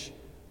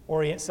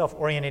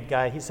self-oriented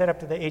guy. He said up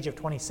to the age of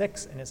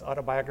 26 in his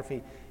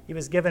autobiography, he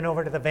was given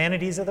over to the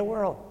vanities of the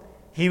world.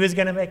 He was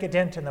going to make a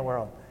dent in the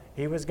world.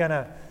 He was going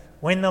to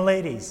win the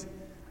ladies.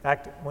 In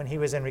fact, when he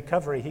was in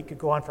recovery, he could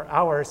go on for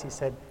hours, he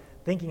said,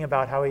 thinking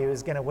about how he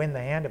was going to win the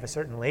hand of a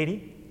certain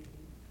lady.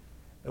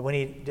 But when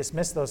he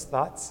dismissed those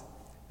thoughts,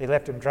 they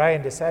left him dry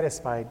and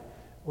dissatisfied.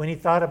 When he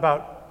thought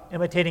about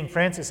imitating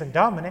Francis and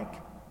Dominic,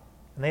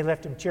 and they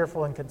left him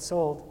cheerful and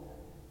consoled,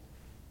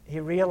 he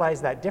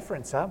realized that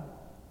difference,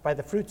 by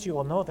the fruits you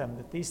will know them,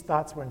 that these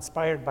thoughts were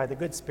inspired by the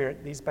good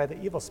spirit, these by the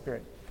evil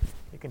spirit.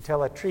 You can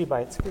tell a tree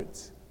by its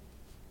fruits.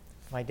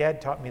 My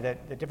dad taught me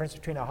that the difference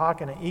between a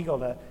hawk and an eagle,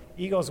 the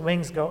eagle's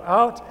wings go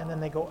out and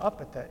then they go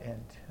up at the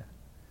end.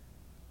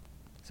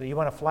 So you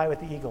want to fly with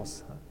the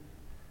eagles,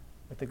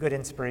 with the good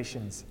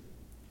inspirations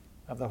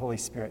of the Holy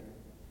Spirit.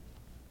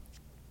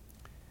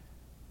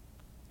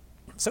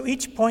 So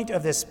each point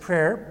of this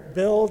prayer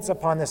builds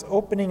upon this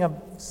opening of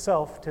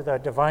self to the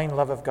divine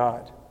love of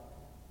God,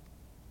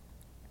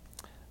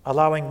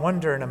 allowing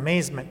wonder and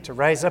amazement to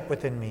rise up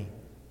within me,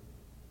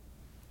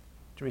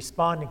 to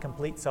respond in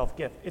complete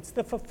self-gift. It's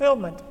the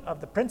fulfillment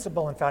of the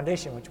principle and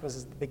foundation, which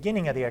was the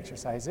beginning of the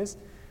exercises.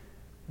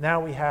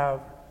 Now we have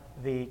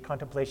the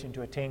contemplation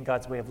to attain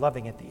God's way of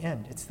loving at the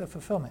end. It's the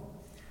fulfillment.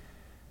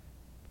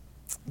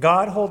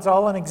 God holds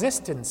all in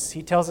existence,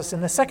 he tells us in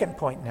the second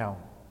point now,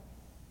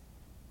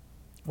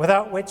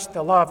 without which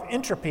the law of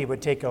entropy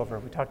would take over.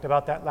 We talked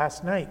about that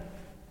last night.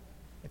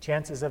 The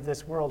chances of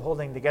this world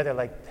holding together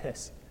like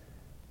this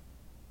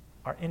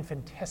are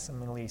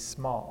infinitesimally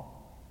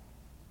small,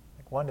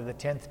 like 1 to the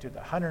 10th to the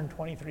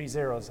 123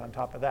 zeros on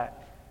top of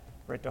that,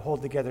 for it to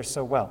hold together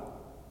so well.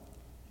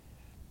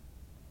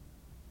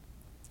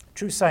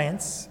 True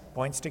science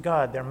points to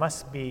God. There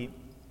must be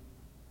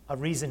a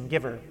reason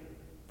giver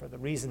for the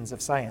reasons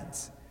of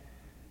science.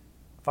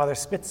 Father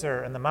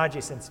Spitzer and the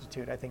Magis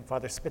Institute, I think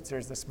Father Spitzer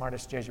is the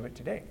smartest Jesuit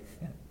today.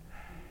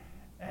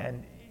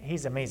 And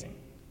he's amazing,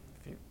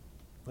 if you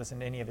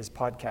listen to any of his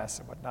podcasts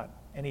or whatnot.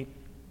 And he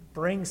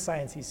brings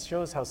science, he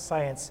shows how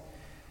science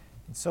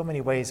in so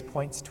many ways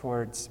points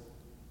towards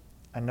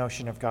a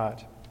notion of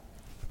God,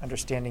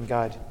 understanding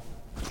God.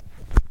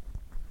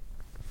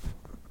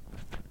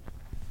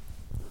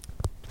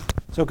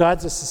 So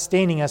God's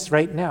sustaining us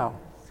right now.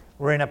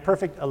 We're in a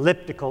perfect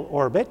elliptical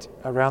orbit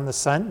around the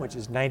sun, which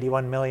is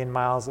 91 million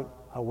miles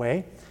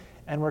away,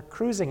 and we're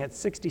cruising at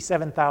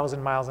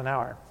 67,000 miles an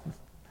hour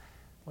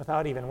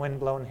without even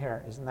wind-blown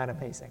hair. Isn't that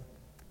amazing?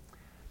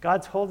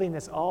 God's holding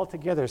this all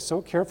together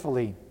so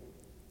carefully,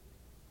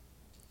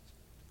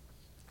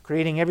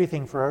 creating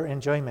everything for our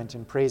enjoyment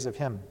and praise of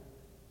Him.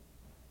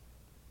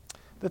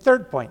 The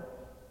third point,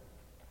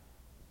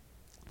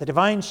 the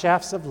divine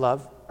shafts of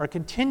love are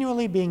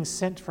continually being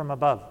sent from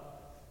above.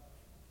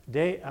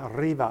 De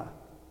arriba,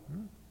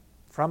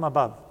 from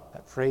above,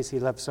 that phrase he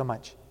loved so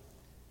much.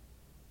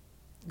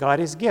 God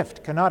is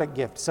gift, kenotic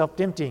gift,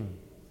 self-emptying.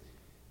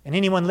 And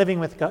anyone living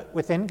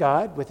within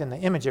God, within the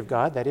image of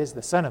God, that is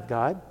the Son of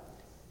God,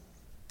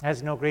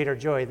 has no greater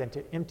joy than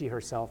to empty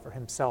herself or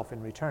himself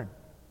in return.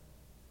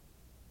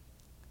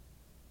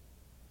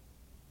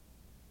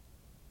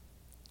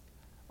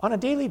 On a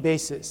daily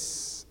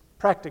basis,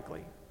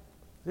 practically,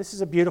 this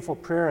is a beautiful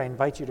prayer I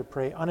invite you to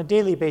pray. On a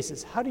daily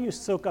basis, how do you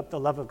soak up the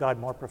love of God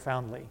more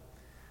profoundly?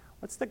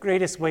 What's the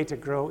greatest way to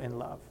grow in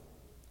love?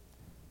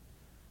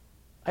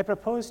 I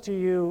propose to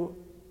you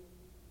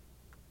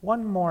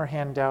one more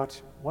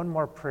handout, one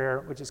more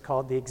prayer, which is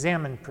called the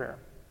Examen Prayer.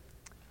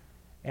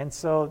 And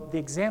so the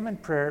Examen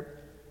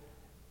Prayer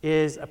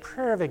is a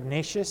prayer of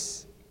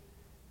Ignatius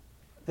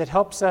that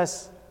helps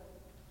us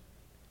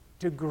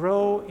to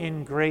grow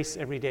in grace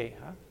every day,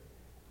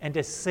 and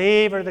to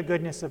savor the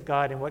goodness of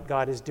God and what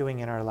God is doing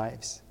in our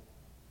lives.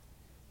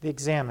 The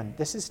Examen.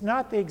 This is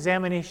not the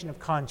examination of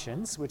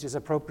conscience, which is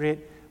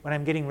appropriate when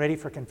I'm getting ready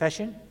for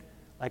confession.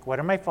 Like, what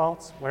are my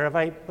faults? Where have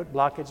I put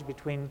blockage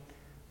between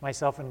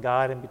myself and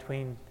God and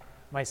between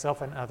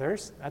myself and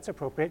others? That's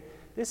appropriate.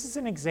 This is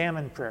an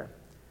Examen prayer,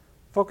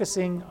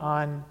 focusing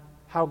on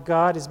how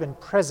God has been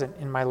present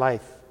in my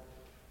life.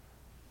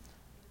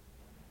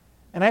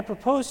 And I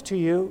propose to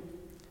you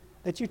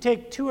that you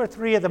take 2 or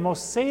 3 of the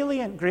most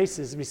salient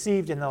graces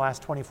received in the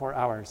last 24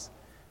 hours.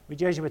 We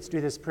Jesuits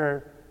do this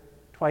prayer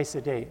twice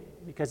a day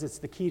because it's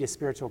the key to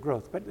spiritual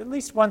growth. But at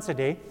least once a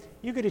day,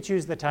 you get to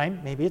choose the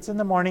time. Maybe it's in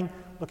the morning,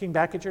 looking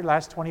back at your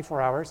last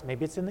 24 hours.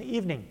 Maybe it's in the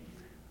evening,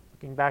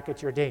 looking back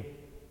at your day.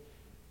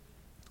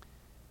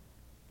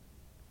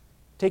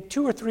 Take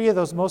 2 or 3 of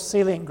those most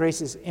salient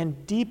graces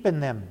and deepen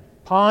them,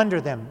 ponder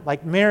them,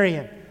 like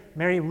Mary.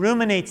 Mary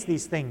ruminates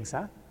these things,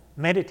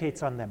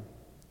 meditates on them,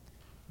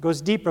 goes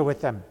deeper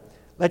with them.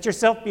 Let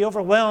yourself be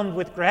overwhelmed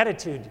with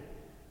gratitude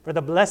for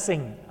the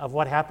blessing of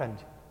what happened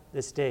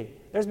this day.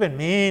 There's been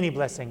many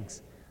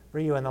blessings for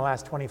you in the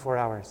last 24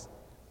 hours.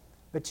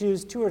 But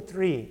choose 2 or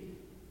 3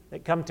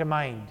 that come to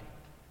mind.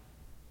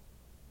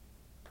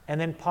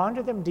 And then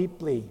ponder them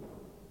deeply.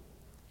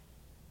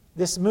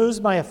 This moves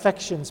my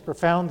affections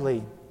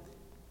profoundly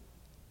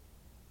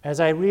as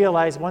I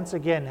realize once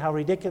again how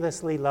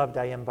ridiculously loved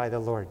I am by the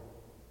Lord.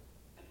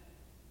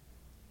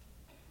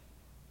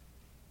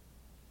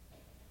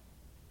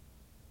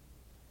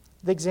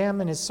 The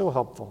examen is so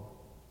helpful.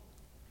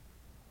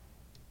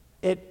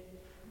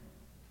 It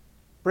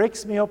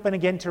breaks me open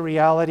again to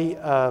reality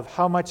of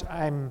how much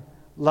I'm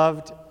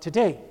loved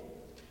today,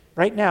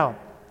 right now,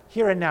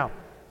 here and now.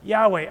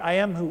 Yahweh, I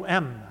am who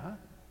am,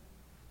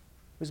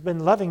 who's been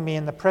loving me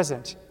in the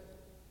present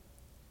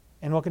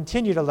and will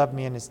continue to love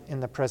me in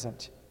the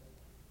present.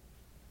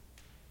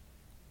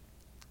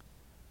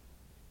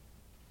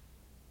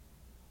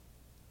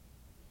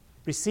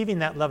 Receiving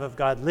that love of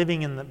God,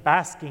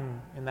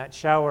 basking in that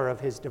shower of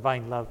his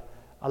divine love,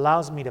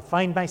 allows me to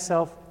find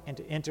myself and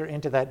to enter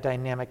into that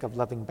dynamic of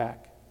loving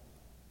back.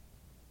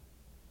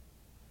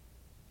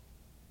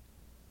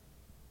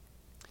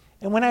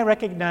 And when I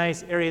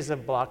recognize areas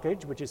of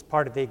blockage, which is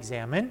part of the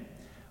examen,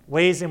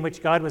 ways in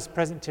which God was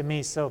present to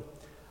me, so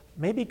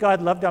maybe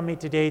God loved on me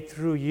today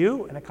through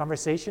you in a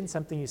conversation,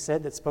 something you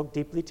said that spoke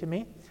deeply to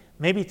me,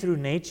 maybe through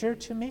nature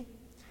to me,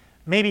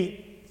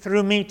 maybe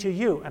through me to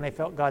you, and I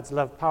felt God's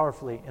love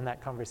powerfully in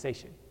that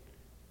conversation,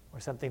 or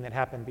something that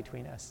happened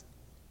between us.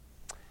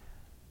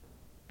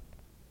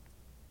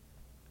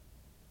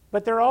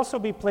 But there will also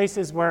be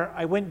places where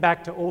I went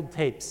back to old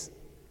tapes,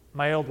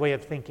 my old way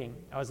of thinking.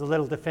 I was a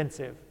little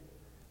defensive,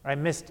 or I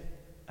missed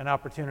an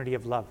opportunity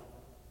of love.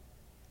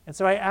 And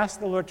so I asked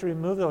the Lord to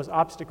remove those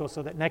obstacles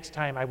so that next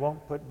time I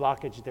won't put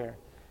blockage there,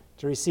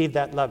 to receive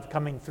that love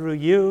coming through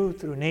you,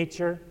 through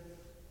nature,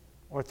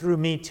 or through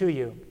me to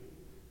you.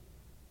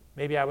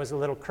 Maybe I was a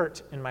little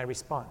curt in my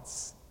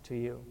response to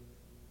you.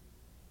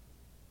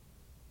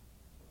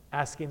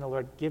 Asking the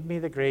Lord, give me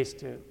the grace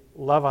to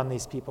love on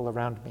these people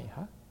around me,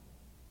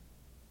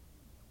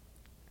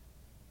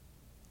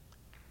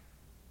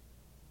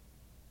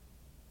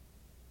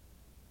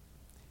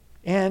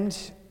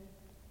 And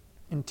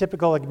in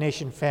typical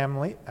Ignatian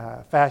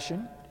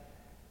fashion,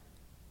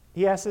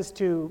 he asks us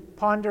to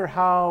ponder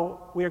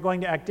how we are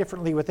going to act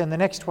differently within the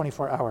next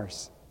 24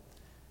 hours,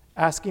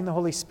 asking the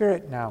Holy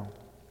Spirit now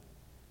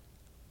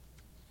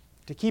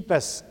to keep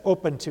us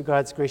open to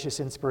God's gracious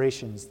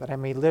inspirations, that I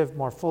may live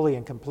more fully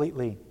and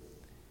completely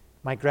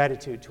my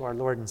gratitude to our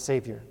Lord and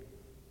Savior.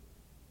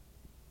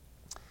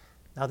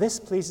 Now this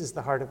pleases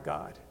the heart of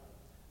God,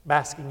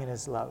 basking in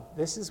his love.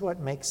 This is what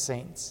makes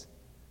saints.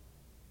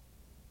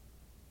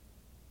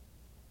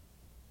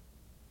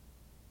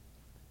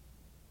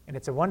 And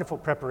it's a wonderful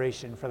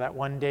preparation for that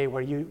one day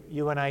where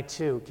you and I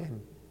too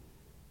can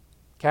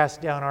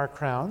cast down our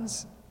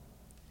crowns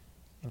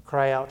and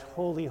cry out,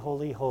 holy,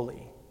 holy,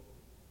 holy,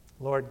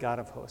 Lord God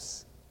of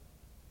hosts.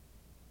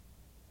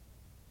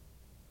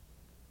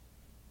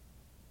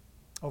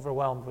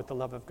 Overwhelmed with the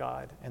love of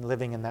God and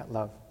living in that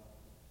love.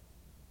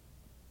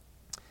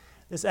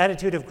 This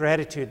attitude of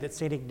gratitude that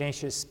St.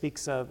 Ignatius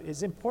speaks of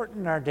is important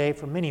in our day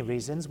for many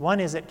reasons. One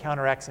is it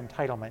counteracts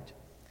entitlement.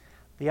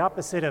 The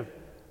opposite of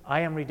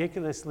I am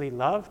ridiculously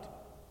loved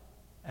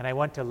and I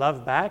want to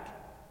love back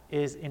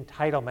is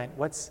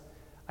entitlement.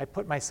 I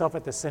put myself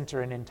at the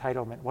center in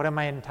entitlement. What am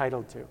I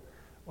entitled to?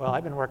 Well,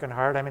 I've been working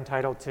hard. I'm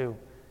entitled to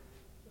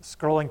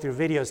scrolling through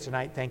videos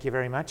tonight. Thank you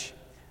very much.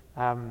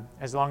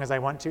 As long as I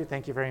want to.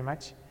 Thank you very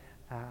much.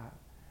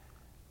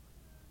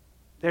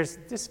 There's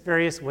just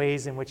various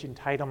ways in which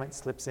entitlement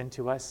slips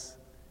into us.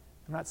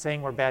 I'm not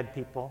saying we're bad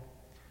people,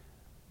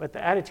 but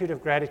the attitude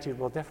of gratitude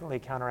will definitely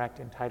counteract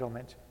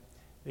entitlement.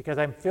 Because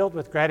I'm filled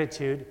with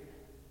gratitude,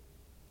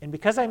 and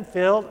because I'm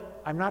filled,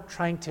 I'm not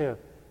trying to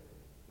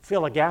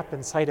fill a gap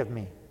inside of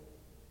me.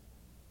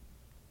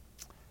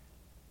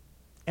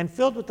 And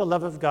filled with the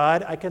love of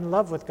God, I can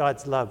love with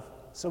God's love.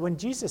 So when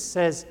Jesus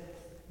says,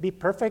 be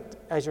perfect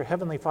as your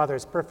heavenly Father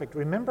is perfect,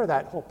 remember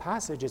that whole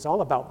passage is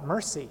all about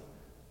mercy,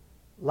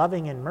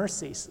 loving in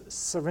mercy,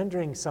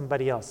 surrendering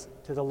somebody else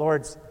to the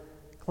Lord's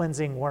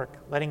cleansing work,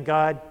 letting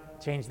God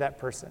change that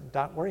person,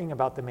 not worrying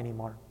about them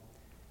anymore,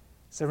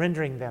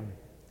 surrendering them.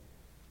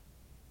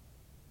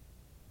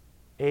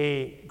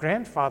 A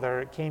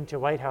grandfather came to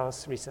White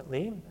House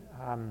recently,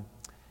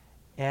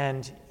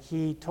 and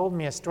he told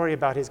me a story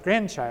about his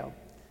grandchild.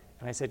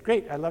 And I said,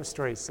 great, I love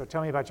stories, so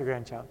tell me about your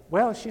grandchild.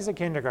 Well, she's a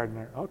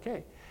kindergartner.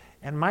 Okay.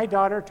 And my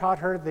daughter taught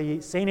her the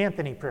St.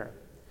 Anthony prayer.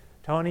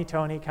 Tony,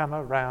 Tony, come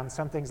around,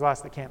 something's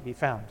lost that can't be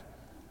found.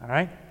 All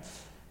right?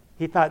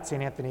 He thought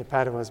St. Anthony of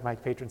Padua was my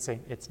patron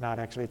saint. It's not,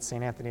 actually, it's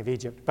St. Anthony of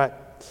Egypt.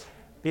 But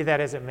be that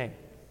as it may,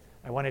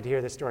 I wanted to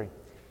hear the story.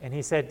 And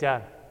he said,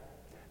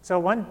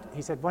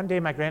 one day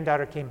my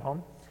granddaughter came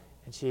home,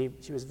 and she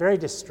was very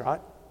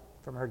distraught.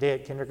 from her day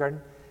at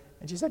kindergarten.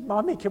 And she said,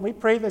 Mommy, can we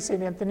pray the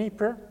St. Anthony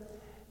prayer?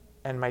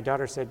 And my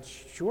daughter said,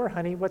 sure,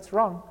 honey, what's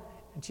wrong?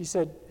 And she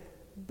said,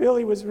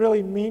 Billy was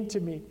really mean to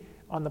me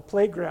on the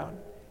playground.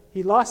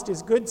 He lost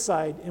his good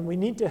side, and we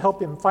need to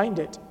help him find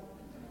it.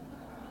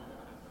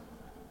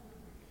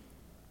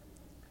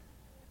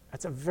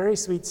 That's a very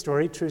sweet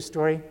story, true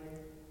story,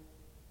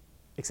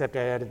 except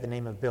I added the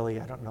name of Billy.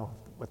 I don't know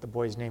what the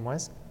boy's name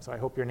was, so I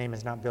hope your name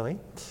is not Billy.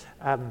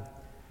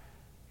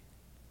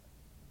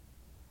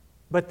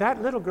 But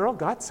that little girl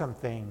got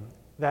something,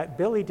 that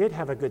Billy did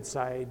have a good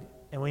side,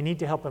 and we need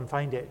to help him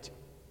find it.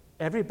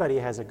 Everybody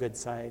has a good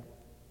side.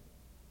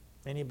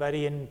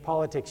 Anybody in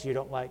politics you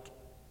don't like,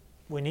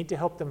 we need to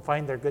help them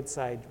find their good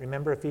side.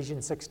 Remember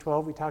Ephesians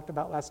 6:12 we talked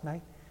about last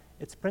night?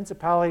 It's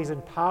principalities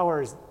and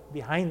powers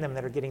behind them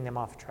that are getting them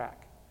off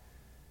track.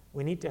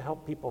 We need to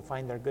help people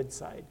find their good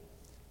side.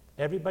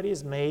 Everybody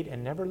is made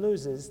and never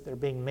loses. They're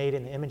being made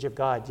in the image of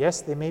God.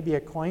 Yes, they may be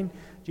a coin,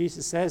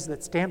 Jesus says,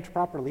 that's stamped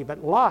properly,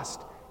 but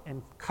lost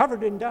and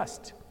covered in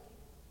dust.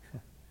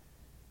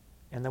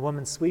 And the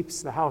woman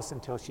sweeps the house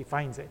until she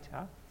finds it,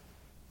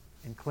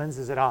 and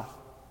cleanses it off.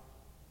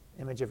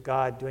 Image of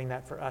God doing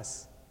that for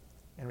us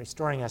and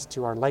restoring us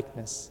to our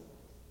likeness.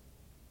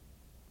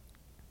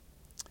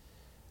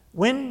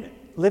 When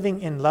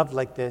living in love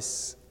like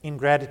this, in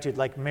gratitude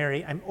like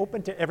Mary, I'm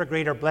open to ever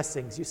greater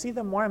blessings. You see,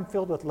 the more I'm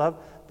filled with love,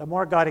 the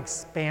more God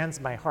expands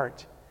my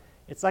heart.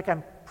 It's like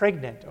I'm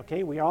pregnant,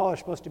 okay? We all are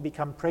supposed to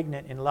become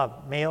pregnant in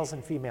love, males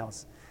and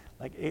females.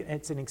 Like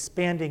it's an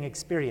expanding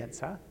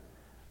experience,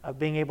 of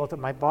being able to,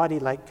 my body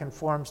like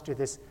conforms to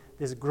this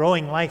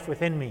growing life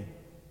within me.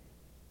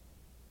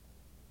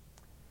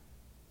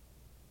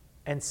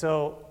 And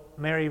so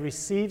Mary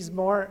receives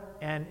more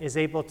and is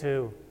able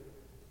to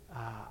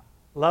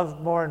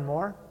love more and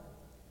more.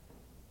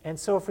 And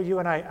so for you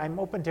and I, I'm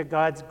open to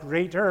God's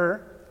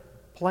greater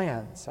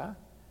plans,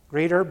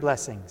 greater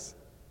blessings.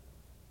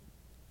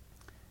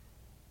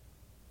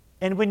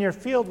 And when you're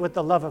filled with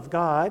the love of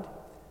God,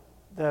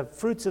 the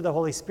fruits of the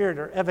Holy Spirit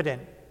are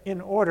evident. In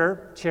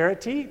order,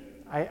 charity,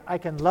 I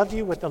can love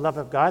you with the love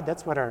of God.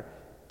 That's what our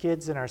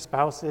kids and our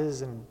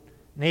spouses and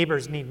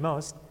neighbors need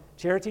most.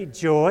 Charity,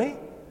 joy,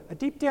 a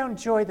deep down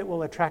joy that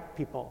will attract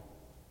people.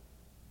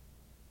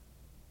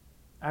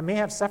 I may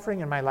have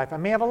suffering in my life. I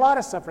may have a lot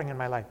of suffering in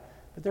my life,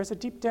 but there's a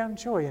deep down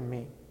joy in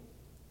me.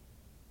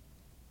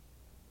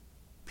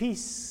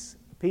 Peace,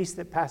 a peace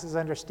that passes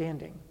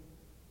understanding.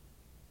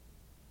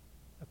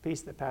 A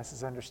peace that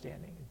passes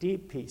understanding.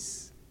 Deep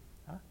peace.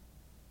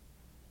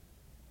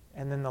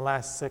 And then the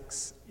last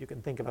 6, you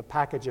can think of a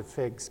package of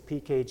figs,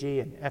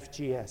 PKG and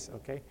FGS,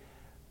 okay?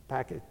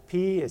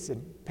 P is in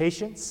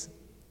patience.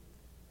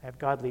 I have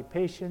godly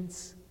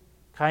patience,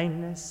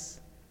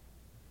 kindness,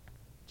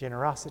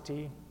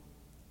 generosity,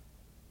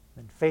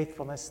 and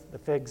faithfulness. The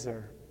figs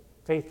are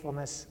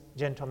faithfulness,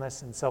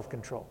 gentleness, and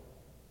self-control.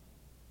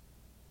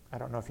 I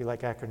don't know if you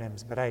like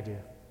acronyms, but I do.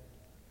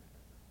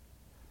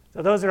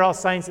 So those are all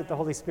signs that the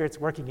Holy Spirit's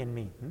working in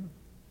me,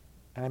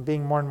 and I'm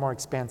being more and more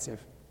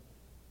expansive.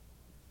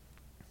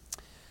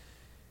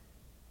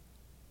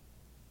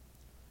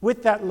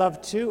 With that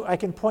love, too, I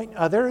can point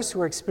others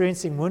who are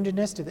experiencing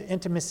woundedness to the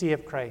intimacy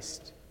of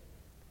Christ.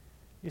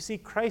 You see,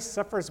 Christ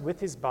suffers with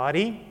his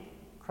body.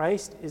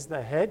 Christ is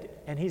the head,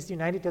 and he's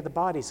united to the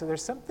body. So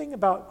there's something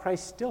about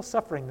Christ still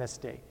suffering this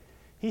day.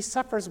 He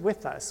suffers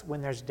with us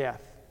when there's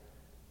death,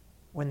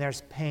 when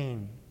there's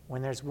pain,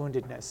 when there's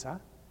woundedness.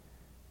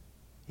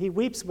 He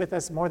weeps with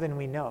us more than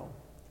we know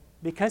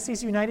because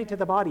he's united to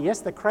the body.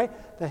 Yes,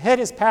 the head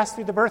has passed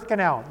through the birth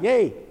canal.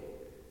 Yay!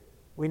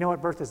 We know what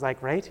birth is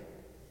like, right?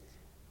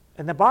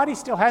 And the body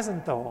still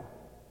hasn't, though.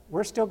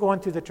 We're still going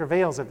through the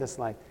travails of this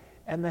life.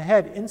 And the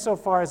head,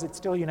 insofar as it's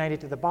still united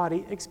to the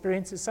body,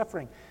 experiences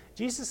suffering.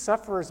 Jesus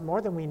suffers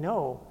more than we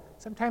know.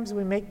 Sometimes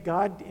we make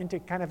God into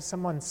kind of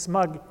someone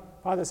smug,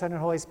 Father, Son,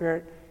 and Holy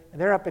Spirit, and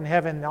they're up in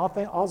heaven, and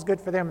all's good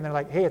for them, and they're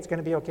like, hey, it's going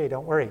to be okay,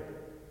 don't worry.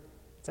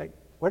 It's like,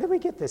 where do we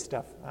get this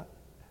stuff?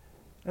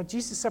 No,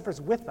 Jesus suffers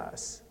with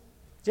us.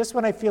 Just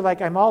when I feel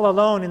like I'm all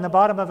alone in the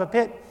bottom of a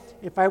pit,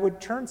 if I would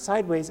turn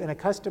sideways and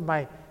accustom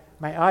my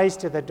eyes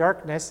to the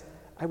darkness,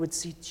 I would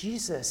see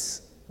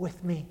Jesus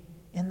with me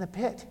in the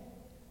pit.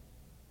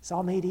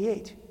 Psalm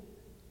 88.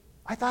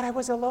 I thought I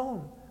was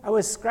alone. I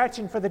was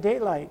scratching for the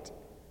daylight.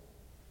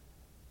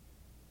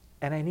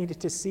 And I needed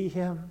to see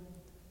him,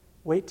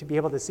 wait to be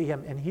able to see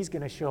him, and he's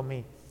going to show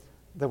me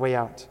the way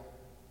out.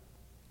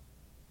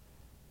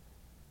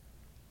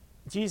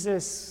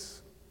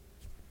 Jesus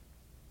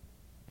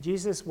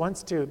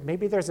wants to,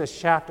 maybe there's a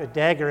shaft, a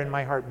dagger in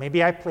my heart.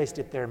 Maybe I placed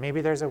it there.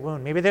 Maybe there's a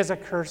wound. Maybe there's a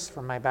curse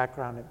from my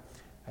background that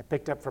I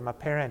picked up from a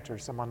parent or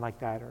someone like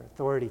that, or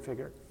authority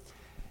figure.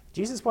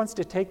 Jesus wants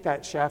to take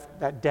that shaft,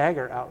 that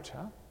dagger out,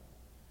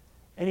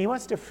 and he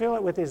wants to fill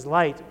it with his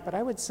light, but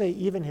I would say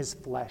even his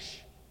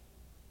flesh.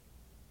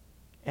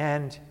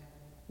 And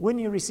when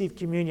you receive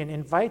communion,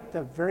 invite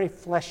the very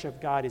flesh of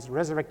God, his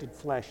resurrected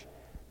flesh,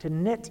 to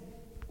knit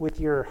with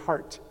your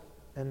heart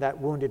and that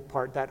wounded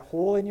part, that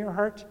hole in your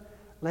heart.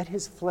 Let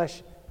his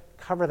flesh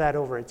cover that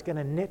over. It's going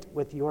to knit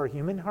with your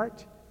human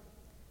heart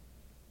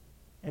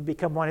and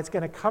become one. It's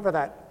going to cover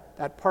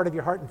that part of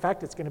your heart. In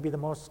fact, it's going to be the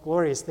most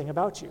glorious thing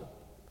about you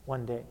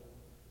one day.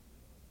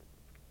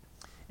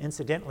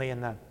 Incidentally,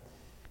 in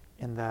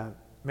the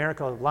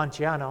miracle of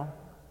Lanciano,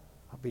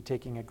 I'll be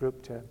taking a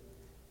group to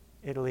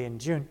Italy in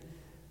June.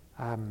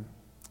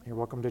 You're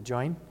welcome to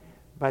join.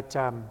 But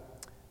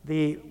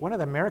one of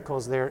the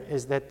miracles there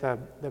is that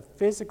the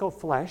physical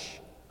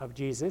flesh of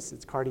Jesus,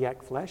 its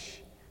cardiac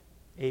flesh,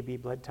 AB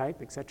blood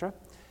type, etc.,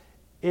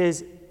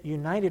 is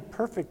united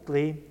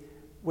perfectly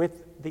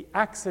with the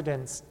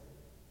accidents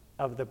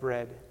of the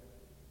bread.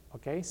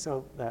 Okay,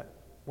 so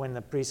when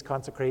the priest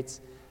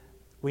consecrates,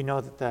 we know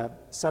that the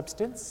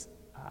substance,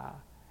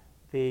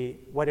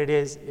 what it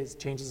is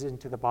changes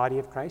into the body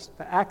of Christ.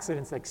 The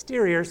accidents, the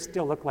exteriors,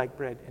 still look like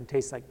bread and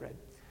taste like bread.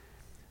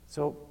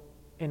 So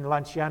in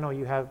Lanciano,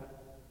 you have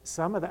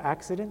some of the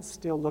accidents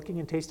still looking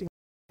and tasting,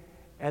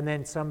 and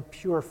then some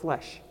pure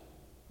flesh,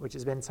 which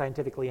has been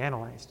scientifically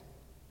analyzed.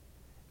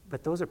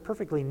 But those are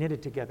perfectly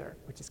knitted together,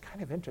 which is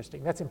kind of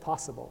interesting. That's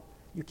impossible.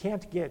 You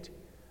can't get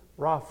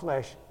raw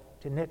flesh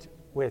to knit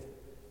with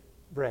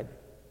bread,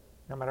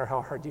 no matter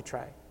how hard you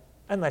try,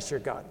 unless you're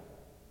God.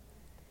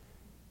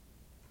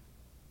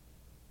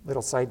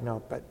 Little side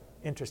note, but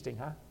interesting,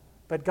 huh?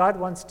 But God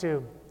wants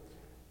to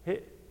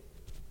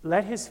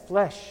let his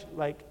flesh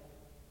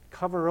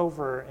cover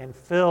over and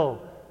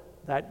fill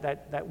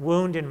that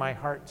wound in my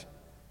heart,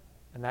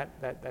 and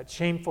that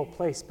shameful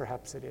place,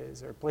 perhaps it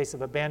is, or a place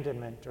of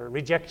abandonment or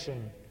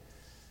rejection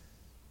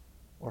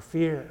or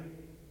fear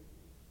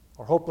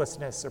or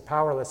hopelessness or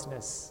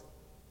powerlessness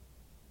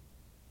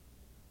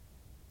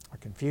or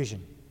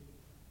confusion.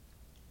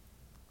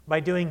 By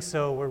doing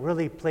so, we're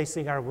really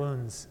placing our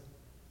wounds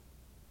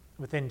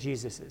within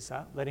Jesus's,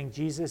 letting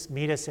Jesus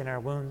meet us in our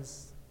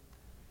wounds,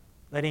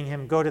 letting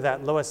him go to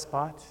that lowest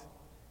spot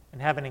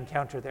and have an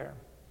encounter there.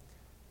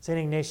 St.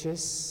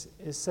 Ignatius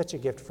is such a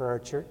gift for our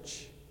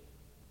church.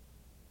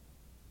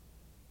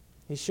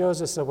 He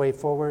shows us a way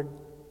forward.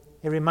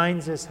 He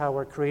reminds us how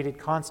we're created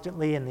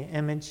constantly in the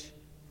image.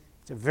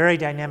 It's a very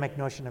dynamic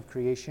notion of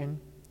creation.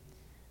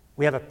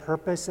 We have a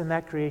purpose in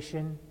that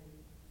creation.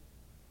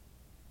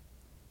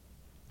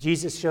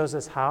 Jesus shows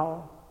us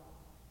how.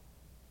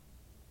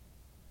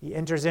 He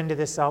enters into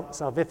this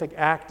salvific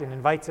act and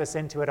invites us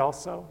into it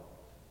also.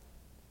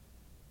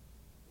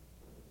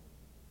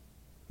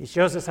 He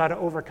shows us how to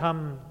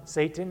overcome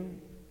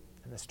Satan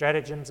and the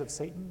stratagems of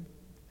Satan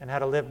and how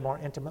to live more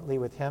intimately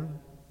with him.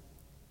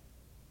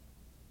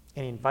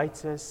 And he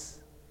invites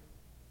us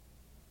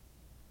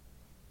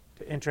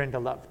to enter into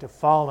love, to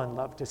fall in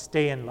love, to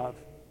stay in love.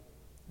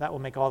 That will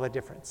make all the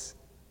difference.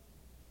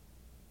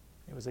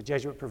 It was a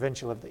Jesuit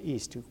provincial of the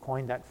East who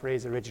coined that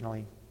phrase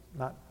originally,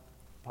 not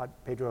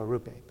Pedro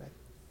Arrupe,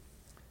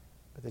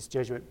 but this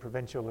Jesuit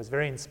provincial was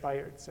very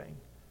inspired, saying,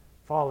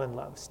 fall in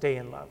love, stay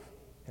in love,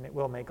 and it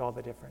will make all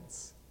the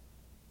difference.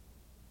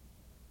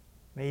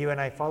 May you and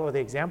I follow the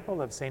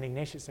example of St.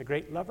 Ignatius, a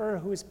great lover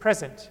who is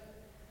present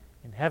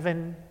in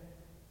heaven,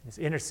 is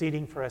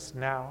interceding for us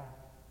now.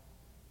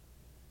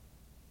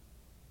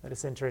 Let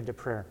us enter into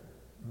prayer.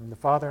 In the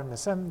Father, and the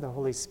Son, and the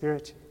Holy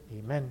Spirit.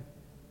 Amen.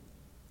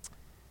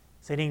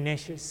 St.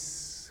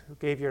 Ignatius, who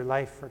gave your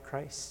life for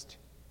Christ,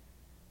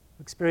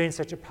 who experienced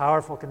such a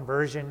powerful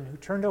conversion, who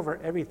turned over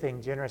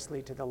everything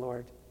generously to the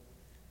Lord,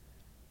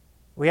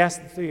 we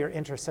ask that through your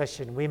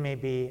intercession we may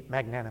be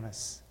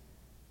magnanimous,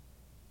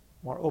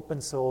 more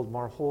open-souled,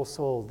 more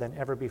whole-souled than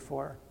ever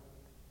before,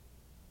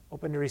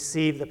 open to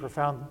receive the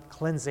profound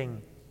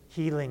cleansing,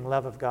 healing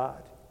love of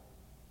God,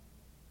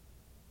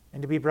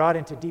 and to be brought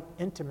into deep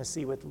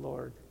intimacy with the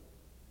Lord,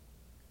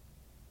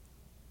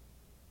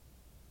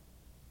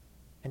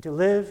 and to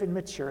live in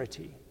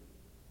maturity,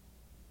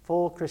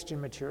 full Christian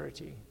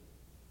maturity,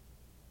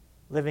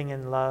 living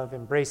in love,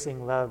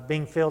 embracing love,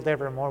 being filled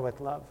ever more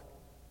with love,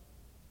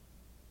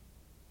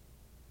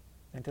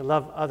 and to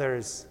love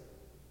others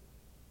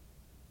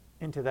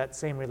into that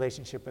same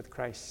relationship with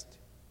Christ,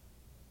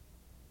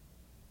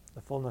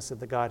 the fullness of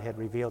the Godhead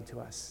revealed to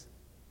us.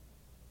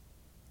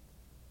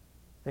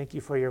 Thank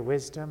you for your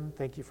wisdom.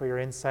 Thank you for your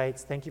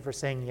insights. Thank you for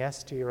saying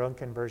yes to your own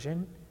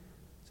conversion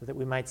so that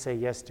we might say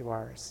yes to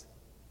ours.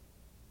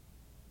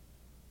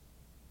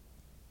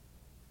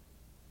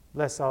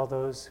 Bless all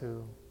those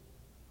who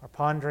are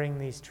pondering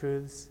these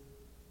truths.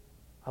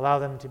 Allow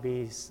them to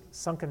be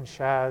sunken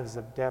shafts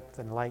of depth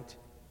and light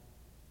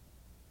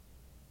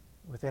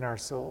within our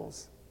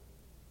souls.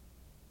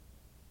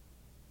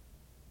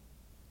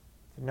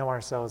 To know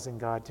ourselves in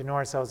God, to know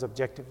ourselves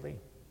objectively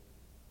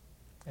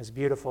as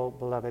beautiful,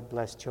 beloved,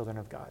 blessed children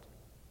of God.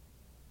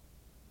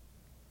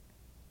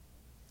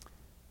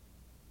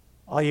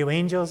 All you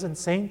angels and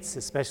saints,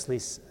 especially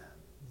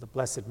the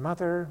Blessed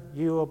Mother,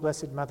 you, O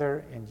Blessed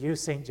Mother, and you,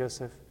 Saint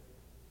Joseph,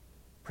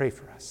 pray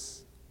for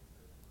us.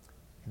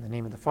 In the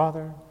name of the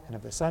Father, and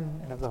of the Son,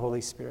 and of the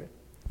Holy Spirit.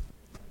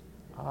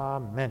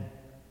 Amen.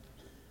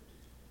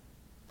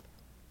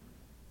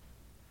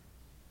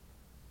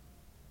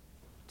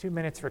 Two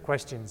minutes for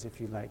questions,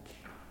 if you like.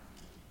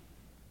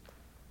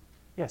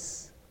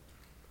 Yes.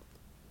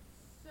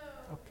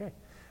 Okay.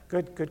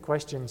 Good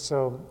question.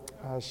 So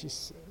she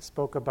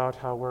spoke about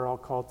how we're all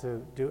called to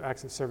do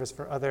acts of service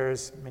for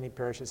others. Many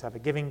parishes have a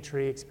giving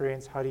tree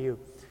experience. How do you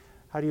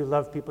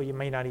love people you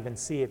may not even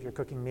see if you're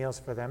cooking meals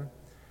for them?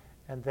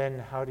 And then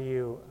how do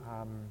you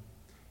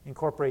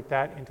incorporate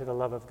that into the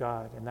love of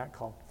God and that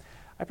call?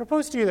 I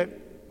propose to you that,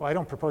 well, I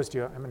don't propose to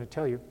you, I'm going to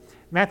tell you.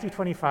 Matthew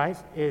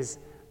 25 is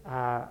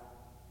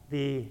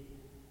it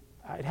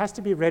has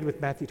to be read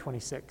with Matthew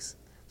 26.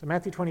 So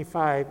Matthew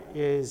 25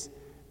 is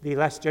the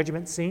Last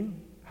Judgment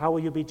scene. How will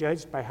you be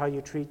judged? By how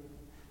you treat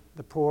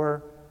the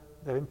poor,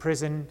 the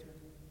imprisoned,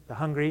 the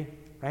hungry,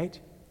 right?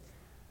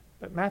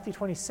 But Matthew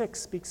 26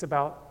 speaks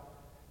about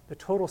the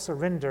total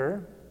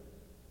surrender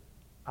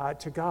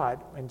to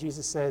God. When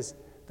Jesus says,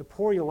 the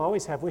poor you'll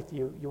always have with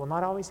you, you will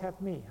not always have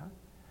me. Huh?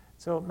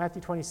 So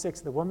Matthew 26,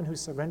 the woman who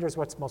surrenders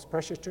what's most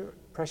precious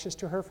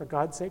to her for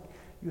God's sake,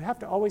 you have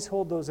to always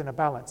hold those in a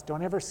balance.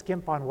 Don't ever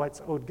skimp on what's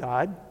owed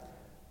God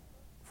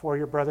for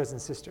your brothers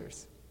and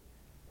sisters.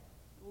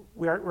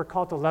 We're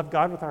called to love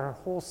God with our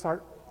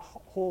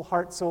whole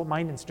heart, soul,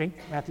 mind, and strength,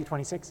 Matthew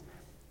 26,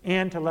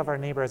 and to love our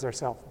neighbor as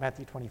ourselves,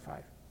 Matthew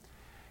 25.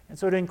 And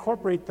so to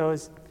incorporate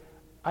those,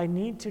 I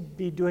need to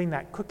be doing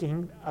that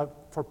cooking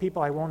for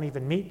people I won't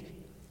even meet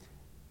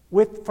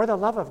for the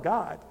love of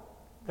God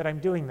that I'm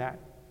doing that.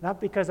 Not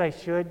because I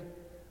should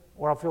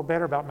or I'll feel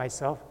better about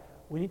myself.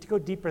 We need to go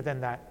deeper than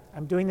that.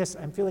 I'm doing this,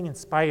 I'm feeling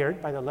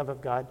inspired by the love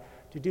of God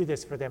to do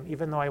this for them,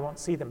 even though I won't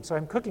see them. So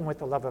I'm cooking with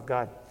the love of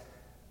God,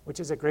 which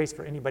is a grace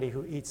for anybody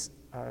who eats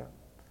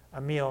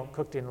a meal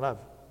cooked in love.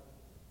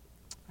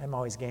 I'm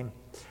always game.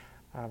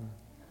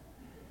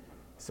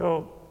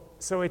 So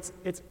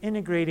it's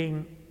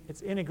integrating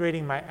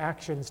my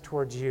actions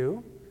towards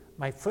you,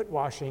 my foot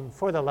washing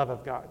for the love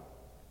of God.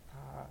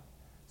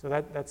 So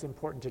that's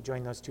important to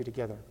join those two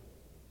together.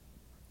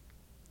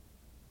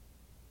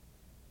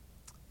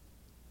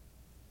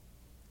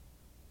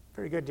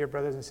 Very good, dear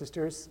brothers and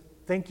sisters.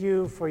 Thank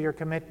you for your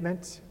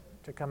commitment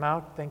to come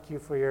out. Thank you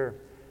for your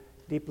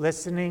deep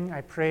listening.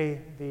 I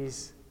pray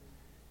these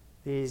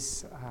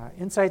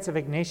insights of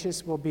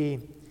Ignatius will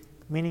be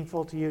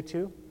meaningful to you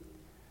too.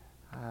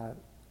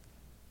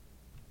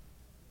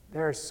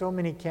 There are so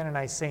many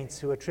canonized saints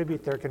who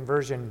attribute their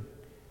conversion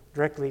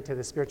directly to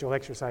the spiritual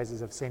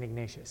exercises of St.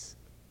 Ignatius.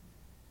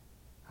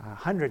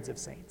 Hundreds of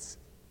saints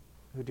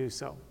who do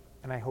so,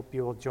 and I hope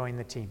you will join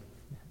the team.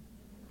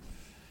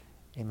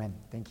 Amen.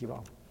 Thank you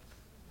all.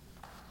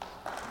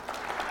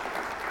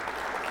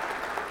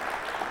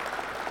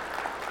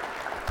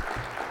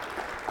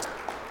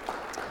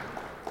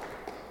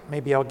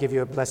 Maybe I'll give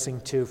you a blessing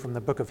too from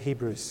the book of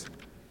Hebrews.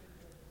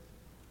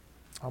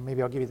 Or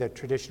maybe I'll give you the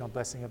traditional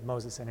blessing of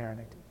Moses and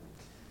Aaron.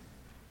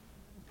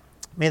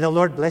 May the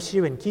Lord bless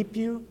you and keep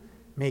you.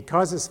 May he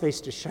cause his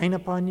face to shine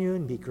upon you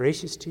and be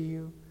gracious to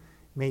you.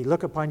 May he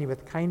look upon you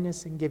with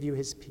kindness and give you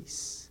his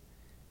peace.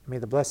 May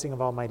the blessing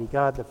of Almighty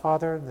God, the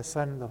Father, and the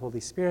Son, and the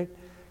Holy Spirit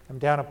come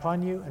down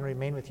upon you and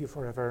remain with you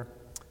forever.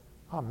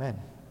 Amen.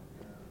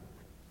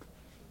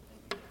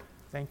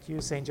 Thank you,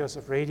 St.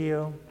 Joseph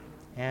Radio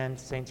and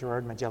St.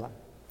 Gerard Majella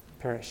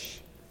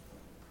Parish.